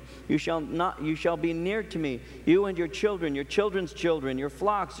Goshen. You shall be near to me, you and your children, your children's children, your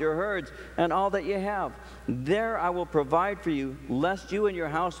flocks, your herds, and all that you have. There I will provide for you, lest you and your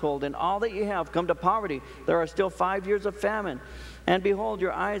household and all that you have come to poverty. There are still 5 years of famine. And behold,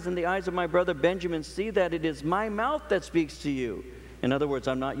 your eyes and the eyes of my brother Benjamin see that it is my mouth that speaks to you. In other words,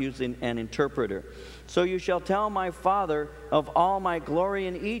 I'm not using an interpreter. So you shall tell my father of all my glory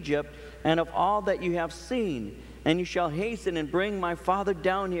in Egypt, and of all that you have seen. And you shall hasten and bring my father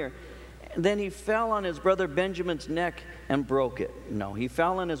down here. Then he fell on his brother Benjamin's neck and broke it. No, he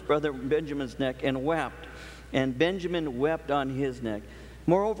fell on his brother Benjamin's neck and wept. And Benjamin wept on his neck.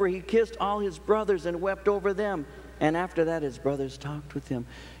 Moreover, he kissed all his brothers and wept over them. And after that, his brothers talked with him.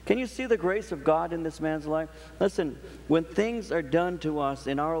 Can you see the grace of God in this man's life? Listen, when things are done to us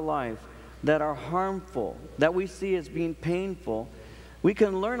in our life that are harmful, that we see as being painful, we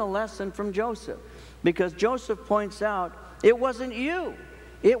can learn a lesson from Joseph. Because Joseph points out, it wasn't you.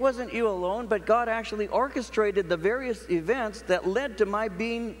 It wasn't you alone, but God actually orchestrated the various events that led to my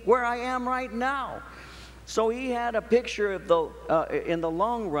being where I am right now. So he had a picture of in the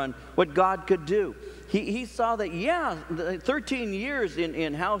long run what God could do. He saw that, yeah, 13 years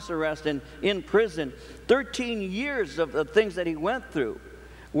in house arrest and in prison, 13 years of the things that he went through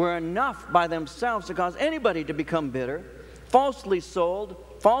were enough by themselves to cause anybody to become bitter, falsely sold,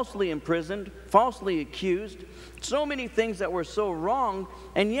 falsely imprisoned, falsely accused. So many things that were so wrong,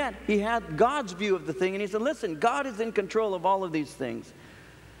 and yet he had God's view of the thing, and he said, listen, God is in control of all of these things.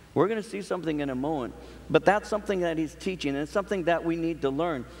 We're going to see something in a moment, but that's something that he's teaching, and it's something that we need to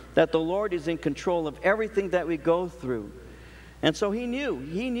learn, that the Lord is in control of everything that we go through. And so he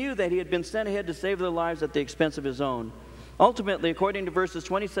knew that he had been sent ahead to save their lives at the expense of his own. Ultimately, according to verses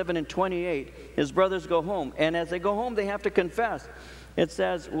 27 and 28, his brothers go home, and as they go home, they have to confess. It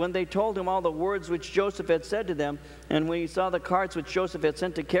says, when they told him all the words which Joseph had said to them, and when he saw the carts which Joseph had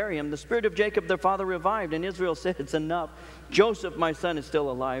sent to carry him, the spirit of Jacob their father revived, and Israel said, it's enough. Joseph, my son, is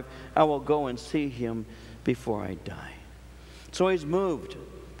still alive. I will go and see him before I die. So he's moved.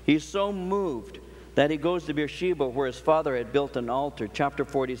 He's so moved that he goes to Beersheba, where his father had built an altar. Chapter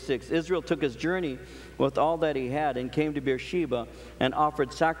 46. Israel took his journey with all that he had and came to Beersheba and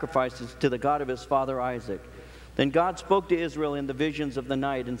offered sacrifices to the God of his father Isaac. Then God spoke to Israel in the visions of the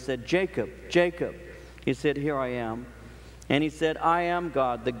night and said, Jacob, Jacob. He said, here I am. And he said, I am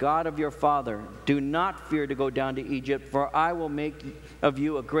God, the God of your father. Do not fear to go down to Egypt, for I will make of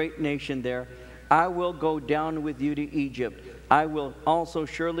you a great nation there. I will go down with you to Egypt. I will also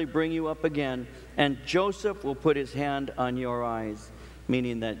surely bring you up again, and Joseph will put his hand on your eyes,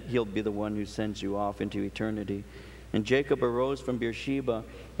 meaning that he'll be the one who sends you off into eternity. And Jacob arose from Beersheba,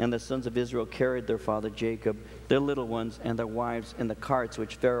 and the sons of Israel carried their father Jacob, their little ones, and their wives in the carts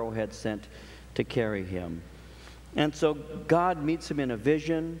which Pharaoh had sent to carry him. And so God meets him in a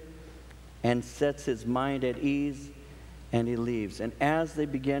vision and sets his mind at ease, and he leaves. And as they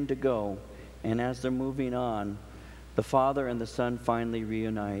begin to go, and as they're moving on, the father and the son finally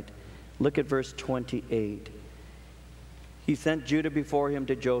reunite. Look at verse 28. He sent Judah before him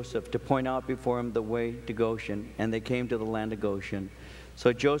to Joseph to point out before him the way to Goshen, and they came to the land of Goshen.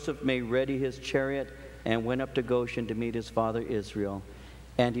 So Joseph made ready his chariot and went up to Goshen to meet his father Israel.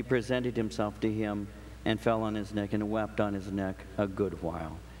 And he presented himself to him and fell on his neck and wept on his neck a good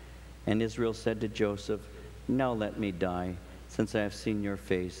while. And Israel said to Joseph, now let me die, since I have seen your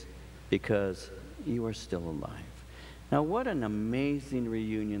face, because you are still alive. Now what an amazing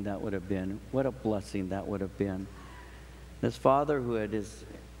reunion that would have been. What a blessing that would have been. This father who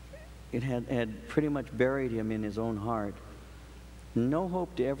had pretty much buried him in his own heart, no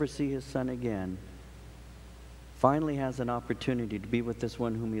hope to ever see his son again, finally has an opportunity to be with this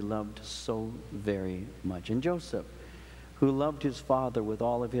one whom he loved so very much. And Joseph, who loved his father with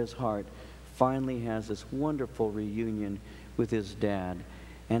all of his heart, finally has this wonderful reunion with his dad.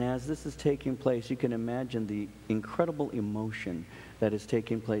 And as this is taking place, you can imagine the incredible emotion that is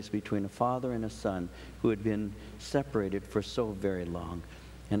taking place between a father and a son who had been separated for so very long.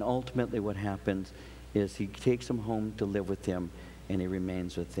 And ultimately what happens is he takes him home to live with him, and he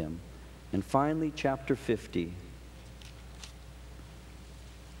remains with him. And finally, chapter 50.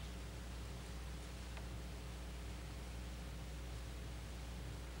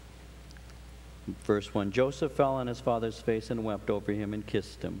 Verse 1, Joseph fell on his father's face and wept over him and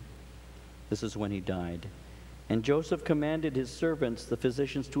kissed him. This is when he died. And Joseph commanded his servants, the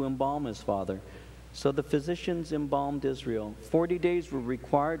physicians, to embalm his father. So the physicians embalmed Israel. 40 days were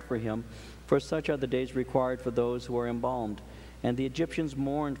required for him, for such are the days required for those who are embalmed. And the Egyptians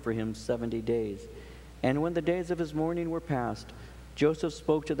mourned for him 70 days. And when the days of his mourning were past, Joseph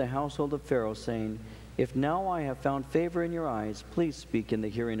spoke to the household of Pharaoh, saying, if now I have found favor in your eyes, please speak in the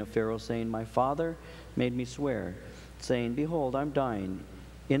hearing of Pharaoh, saying, my father made me swear, saying, behold, I'm dying.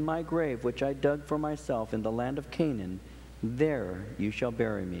 In my grave, which I dug for myself in the land of Canaan, there you shall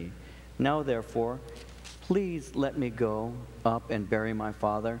bury me. Now therefore, please let me go up and bury my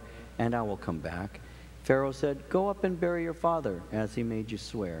father, and I will come back. Pharaoh said, go up and bury your father, as he made you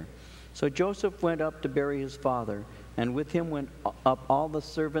swear. So Joseph went up to bury his father, and with him went up all the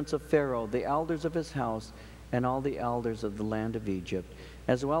servants of Pharaoh, the elders of his house, and all the elders of the land of Egypt,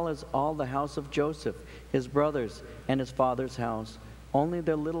 as well as all the house of Joseph, his brothers, and his father's house. Only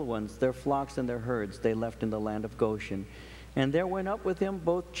their little ones, their flocks and their herds, they left in the land of Goshen. And there went up with him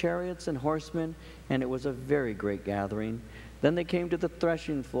both chariots and horsemen, and it was a very great gathering. Then they came to the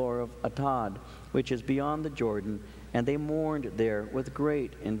threshing floor of Atad, which is beyond the Jordan, and they mourned there with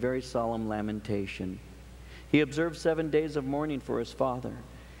great and very solemn lamentation. He observed 7 days of mourning for his father.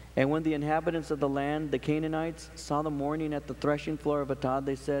 And when the inhabitants of the land, the Canaanites, saw the mourning at the threshing floor of Atad,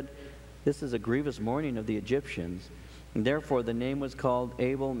 they said, this is a grievous mourning of the Egyptians. And therefore the name was called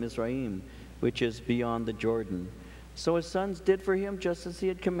Abel Mizraim, which is beyond the Jordan. So his sons did for him just as he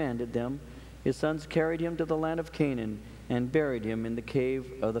had commanded them. His sons carried him to the land of Canaan and buried him in the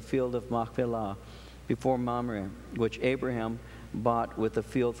cave of the field of Machpelah before Mamre, which Abraham bought with the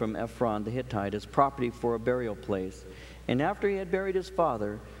field from Ephron the Hittite as property for a burial place. And after he had buried his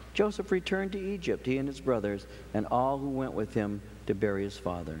father, Joseph returned to Egypt, he and his brothers, and all who went with him to bury his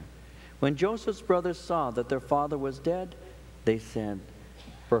father. When Joseph's brothers saw that their father was dead, they said,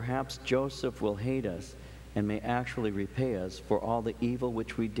 "Perhaps Joseph will hate us and may actually repay us for all the evil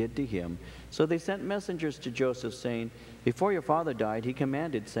which we did to him." So they sent messengers to Joseph, saying, "Before your father died, he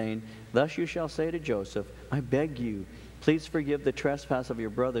commanded, saying, 'Thus you shall say to Joseph, I beg you, please forgive the trespass of your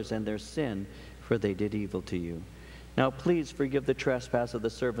brothers and their sin, for they did evil to you. Now please forgive the trespass of the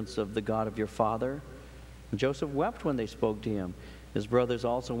servants of the God of your father.' And Joseph wept when they spoke to him. His brothers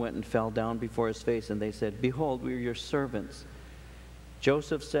also went and fell down before his face, and they said, 'Behold, we are your servants.'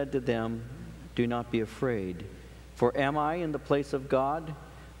 Joseph said to them, 'Do not be afraid, for am I in the place of God?'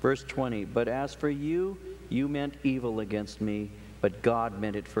 Verse 20, 'But as for you, you meant evil against me, but God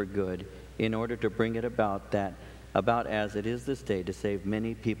meant it for good, in order to bring it about as it is this day, to save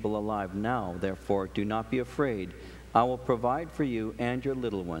many people alive. Now, therefore, do not be afraid. I will provide for you and your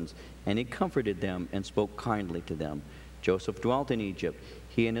little ones.' And he comforted them and spoke kindly to them. Joseph dwelt in Egypt,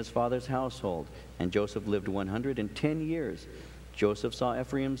 he and his father's household, and Joseph lived 110 years. Joseph saw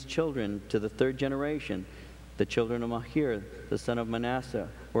Ephraim's children to the third generation. The children of Machir, the son of Manasseh,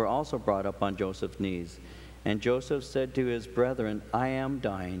 were also brought up on Joseph's knees. And Joseph said to his brethren, 'I am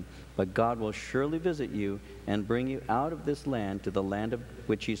dying, but God will surely visit you and bring you out of this land to the land of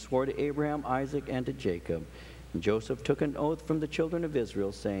which he swore to Abraham, Isaac, and to Jacob.' And Joseph took an oath from the children of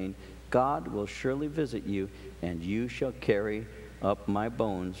Israel, saying, 'God will surely visit you, and you shall carry up my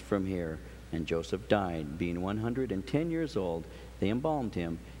bones from here.' And Joseph died, being 110 years old. They embalmed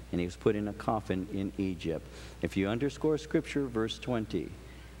him, and he was put in a coffin in Egypt." If you underscore Scripture, verse 20,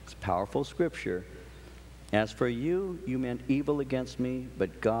 it's powerful Scripture. "As for you, you meant evil against me,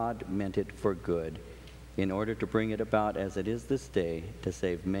 but God meant it for good, in order to bring it about as it is this day, to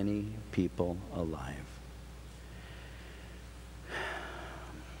save many people alive."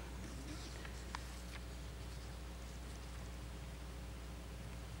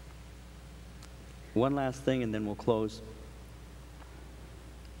 One last thing, and then we'll close.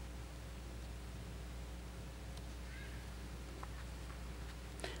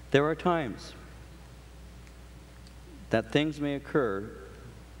 There are times that things may occur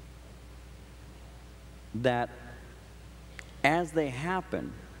that, as they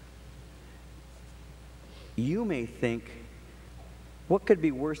happen, you may think, what could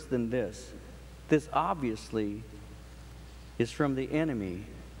be worse than this? This obviously is from the enemy,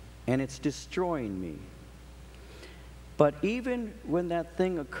 and it's destroying me. But even when that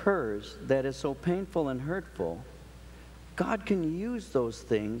thing occurs that is so painful and hurtful, God can use those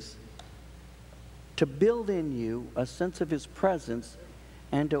things to build in you a sense of his presence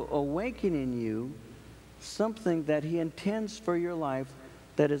and to awaken in you something that he intends for your life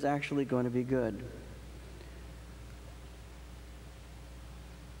that is actually going to be good.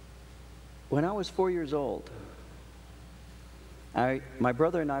 When I was 4 years old, my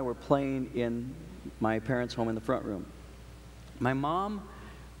brother and I were playing in my parents' home in the front room. My mom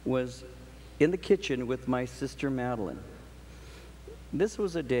was in the kitchen with my sister Madeline. This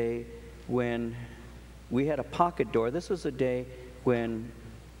was a day when we had a pocket door. This was a day when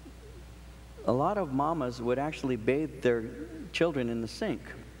a lot of mamas would actually bathe their children in the sink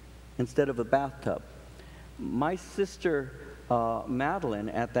instead of a bathtub. My sister Madeline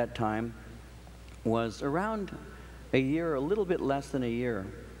at that time was around a year, a little bit less than a year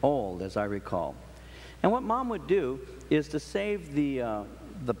old, as I recall. And what Mom would do is, to save the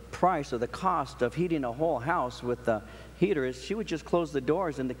price or the cost of heating a whole house with the heater, is she would just close the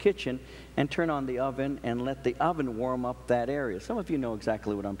doors in the kitchen and turn on the oven and let the oven warm up that area. Some of you know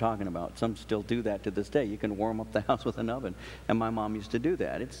exactly what I'm talking about. Some still do that to this day. You can warm up the house with an oven. And my mom used to do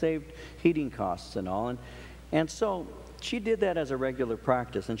that. It saved heating costs and all. And so she did that as a regular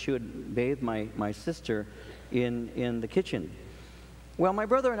practice, and she would bathe my sister in the kitchen. Well, my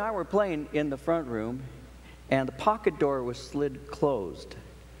brother and I were playing in the front room, and the pocket door was slid closed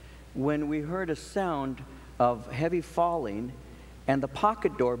when we heard a sound of heavy falling, and the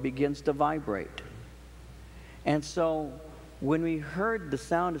pocket door begins to vibrate. And so when we heard the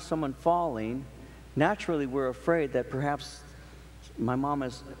sound of someone falling, naturally we're afraid that perhaps my mom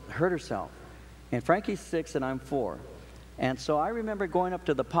has hurt herself. And Frankie's 6 and I'm 4. And so I remember going up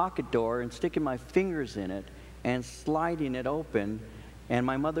to the pocket door and sticking my fingers in it and sliding it open, and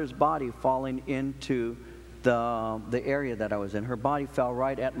my mother's body falling into the area that I was in. Her body fell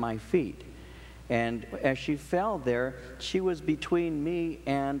right at my feet. And as she fell there, she was between me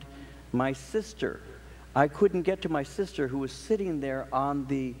and my sister. I couldn't get to my sister, who was sitting there on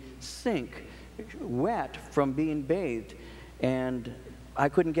the sink, wet from being bathed. And I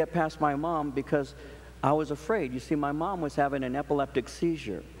couldn't get past my mom because I was afraid. You see, my mom was having an epileptic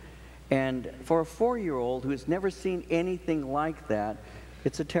seizure. And for a 4-year-old who's never seen anything like that,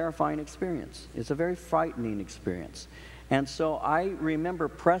 it's a terrifying experience. It's a very frightening experience. And so I remember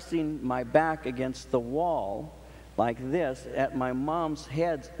pressing my back against the wall like this at my mom's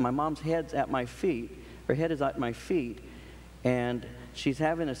head's at my feet. Her head is at my feet, and she's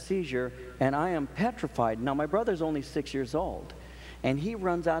having a seizure, and I am petrified. Now, my brother's only 6 years old, and he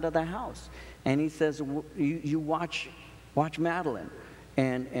runs out of the house, and he says, you watch Madeline.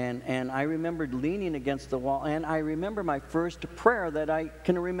 And I remembered leaning against the wall, and I remember my first prayer that I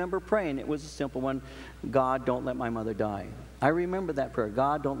can remember praying. It was a simple one: God, don't let my mother die. I remember that prayer: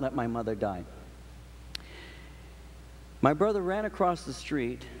 God, don't let my mother die. My brother ran across the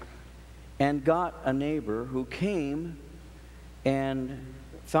street and got a neighbor who came and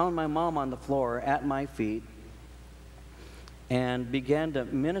found my mom on the floor at my feet and began to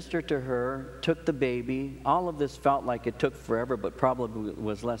minister to her, took the baby. All of this felt like it took forever, but probably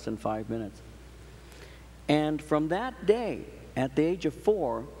was less than 5 minutes. And from that day, at the age of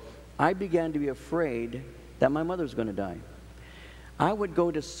 4, I began to be afraid that my mother was going to die. I would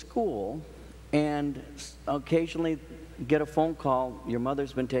go to school and occasionally get a phone call: your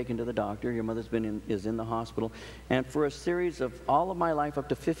mother's been taken to the doctor, your mother's is in the hospital. And for a series of all of my life up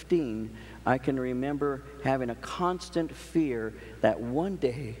to 15, I can remember having a constant fear that one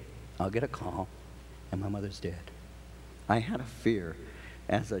day I'll get a call and my mother's dead. I had a fear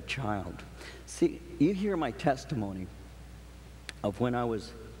as a child. See, you hear my testimony of when I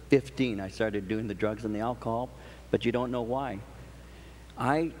was 15, I started doing the drugs and the alcohol, but you don't know why.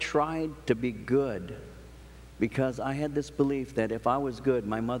 I tried to be good because I had this belief that if I was good,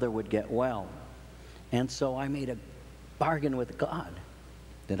 my mother would get well. And so I made a bargain with God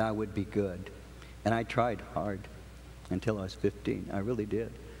that I would be good. And I tried hard until I was 15. I really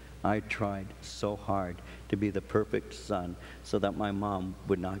did. I tried so hard to be the perfect son so that my mom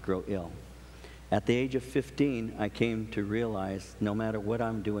would not grow ill. At the age of 15, I came to realize no matter what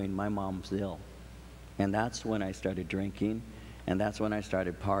I'm doing, my mom's ill. And that's when I started drinking, and that's when I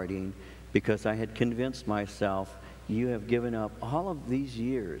started partying, because I had convinced myself, you have given up all of these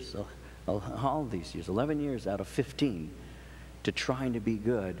years, 11 years out of 15, to trying to be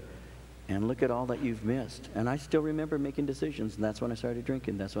good, and look at all that you've missed. And I still remember making decisions, and that's when I started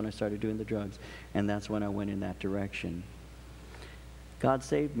drinking, that's when I started doing the drugs, and that's when I went in that direction. God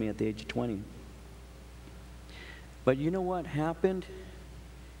saved me at the age of 20. But you know what happened?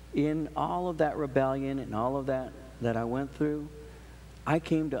 In all of that rebellion and all of that I went through, I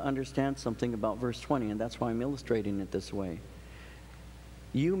came to understand something about verse 20, and that's why I'm illustrating it this way.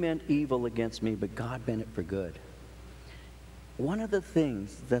 You meant evil against me, but God meant it for good. One of the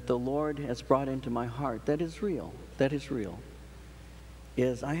things that the Lord has brought into my heart that is real,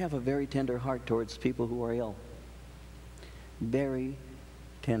 is I have a very tender heart towards people who are ill. Very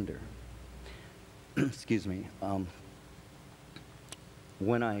tender. Excuse me.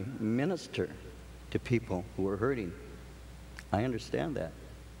 When I minister to people who are hurting, I understand that.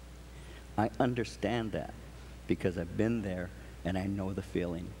 I understand that because I've been there and I know the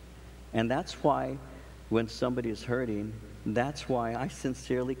feeling. And that's why when somebody is hurting, that's why I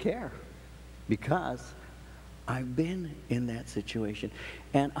sincerely care, because I've been in that situation.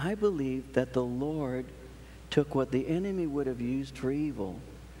 And I believe that the Lord took what the enemy would have used for evil,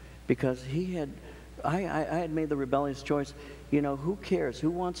 because I had made the rebellious choice. You know, who cares? Who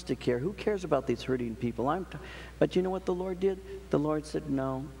wants to care? Who cares about these hurting people? But you know what the Lord did? The Lord said,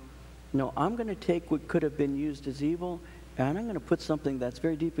 no, I'm going to take what could have been used as evil, and I'm going to put something that's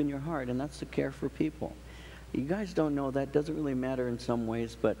very deep in your heart, and that's to care for people. You guys don't know that. Doesn't really matter in some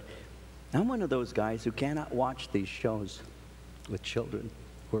ways, but I'm one of those guys who cannot watch these shows with children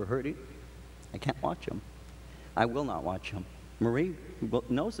who are hurting. I can't watch them. I will not watch them. Marie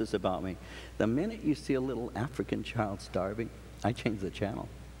knows this about me. The minute you see a little African child starving, I change the channel.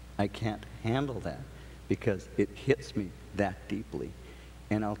 I can't handle that because it hits me that deeply.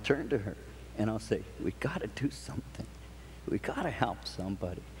 And I'll turn to her and I'll say, we got to do something. We got to help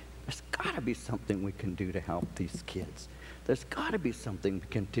somebody. There's got to be something we can do to help these kids. There's got to be something we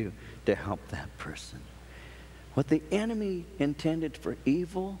can do to help that person. What the enemy intended for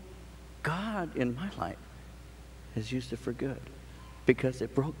evil, God in my life has used it for good, because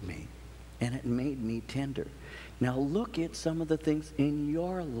it broke me and it made me tender. Now look at some of the things in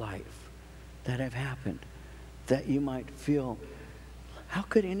your life that have happened that you might feel how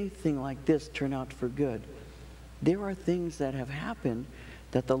could anything like this turn out for good? There are things that have happened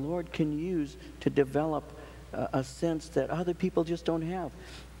that the Lord can use to develop a sense that other people just don't have.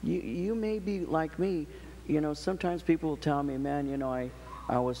 You may be like me. Sometimes people will tell me, man,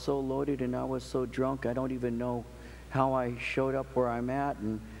 I was so loaded and I was so drunk, I don't even know how I showed up where I'm at.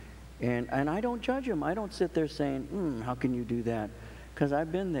 And I don't judge them. I don't sit there saying, how can you do that? Because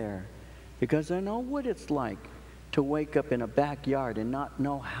I've been there. Because I know what it's like to wake up in a backyard and not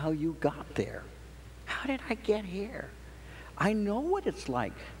know how you got there. How did I get here? I know what it's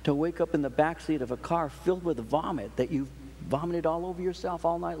like to wake up in the backseat of a car filled with vomit that you've vomited all over yourself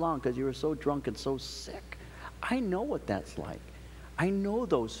all night long because you were so drunk and so sick. I know what that's like. I know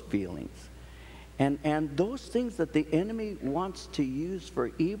those feelings. And those things that the enemy wants to use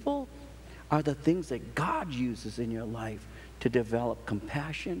for evil are the things that God uses in your life to develop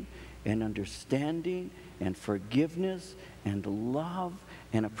compassion and understanding and forgiveness and love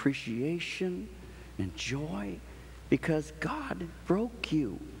and appreciation and joy, because God broke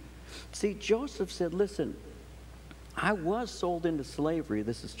you. See, Joseph said, listen, I was sold into slavery,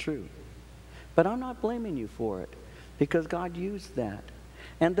 this is true, but I'm not blaming you for it, because God used that.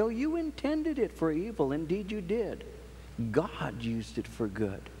 And though you intended it for evil, indeed you did, God used it for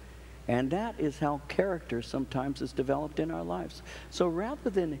good. And that is how character sometimes is developed in our lives. So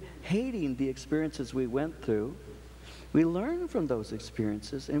rather than hating the experiences we went through, we learn from those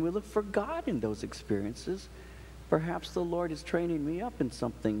experiences and we look for God in those experiences. Perhaps the Lord is training me up in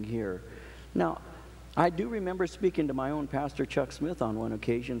something here. Now, I do remember speaking to my own pastor, Chuck Smith, on one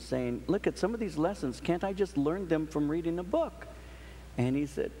occasion saying, look, at some of these lessons, can't I just learn them from reading a book? And he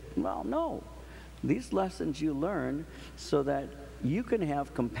said, well, no. These lessons you learn so that you can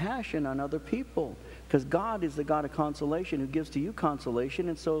have compassion on other people, because God is the God of consolation who gives to you consolation,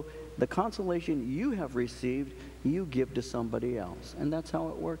 and so the consolation you have received, you give to somebody else. And that's how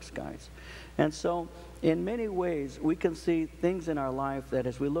it works, guys. And so in many ways, we can see things in our life that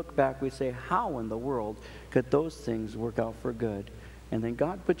as we look back, we say, how in the world could those things work out for good? And then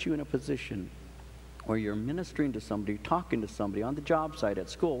God puts you in a position where you're ministering to somebody, talking to somebody on the job site, at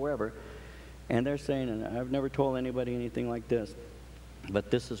school, wherever, and they're saying, and I've never told anybody anything like this,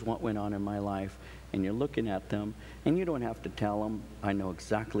 but this is what went on in my life. And you're looking at them, and you don't have to tell them, I know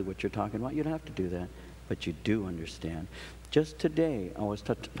exactly what you're talking about. You don't have to do that, but you do understand. Just today, I was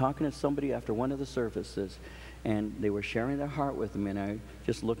talking to somebody after one of the services, and they were sharing their heart with me, and I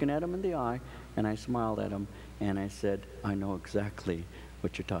just looking at them in the eye, and I smiled at them, and I said, I know exactly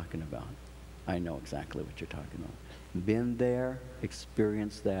what you're talking about. I know exactly what you're talking about. Been there,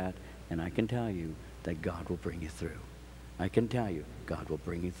 experienced that, and I can tell you that God will bring you through. I can tell you, God will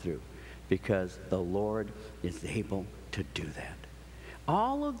bring you through, because the Lord is able to do that.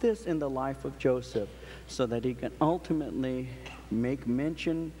 All of this in the life of Joseph, so that he can ultimately make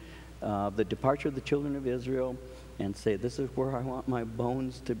mention of the departure of the children of Israel and say, this is where I want my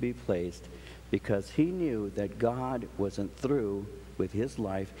bones to be placed, because he knew that God wasn't through with his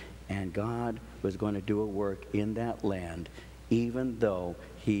life, and God was going to do a work in that land, even though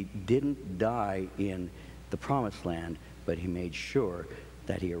he didn't die in the promised land, but he made sure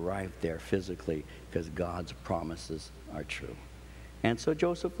that he arrived there physically, because God's promises are true. And so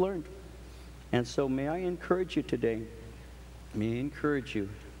Joseph learned. And so may I encourage you today, may I encourage you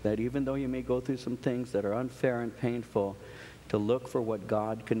that even though you may go through some things that are unfair and painful, to look for what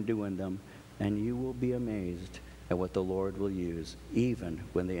God can do in them, and you will be amazed at what the Lord will use, even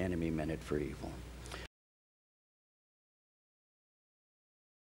when the enemy meant it for evil.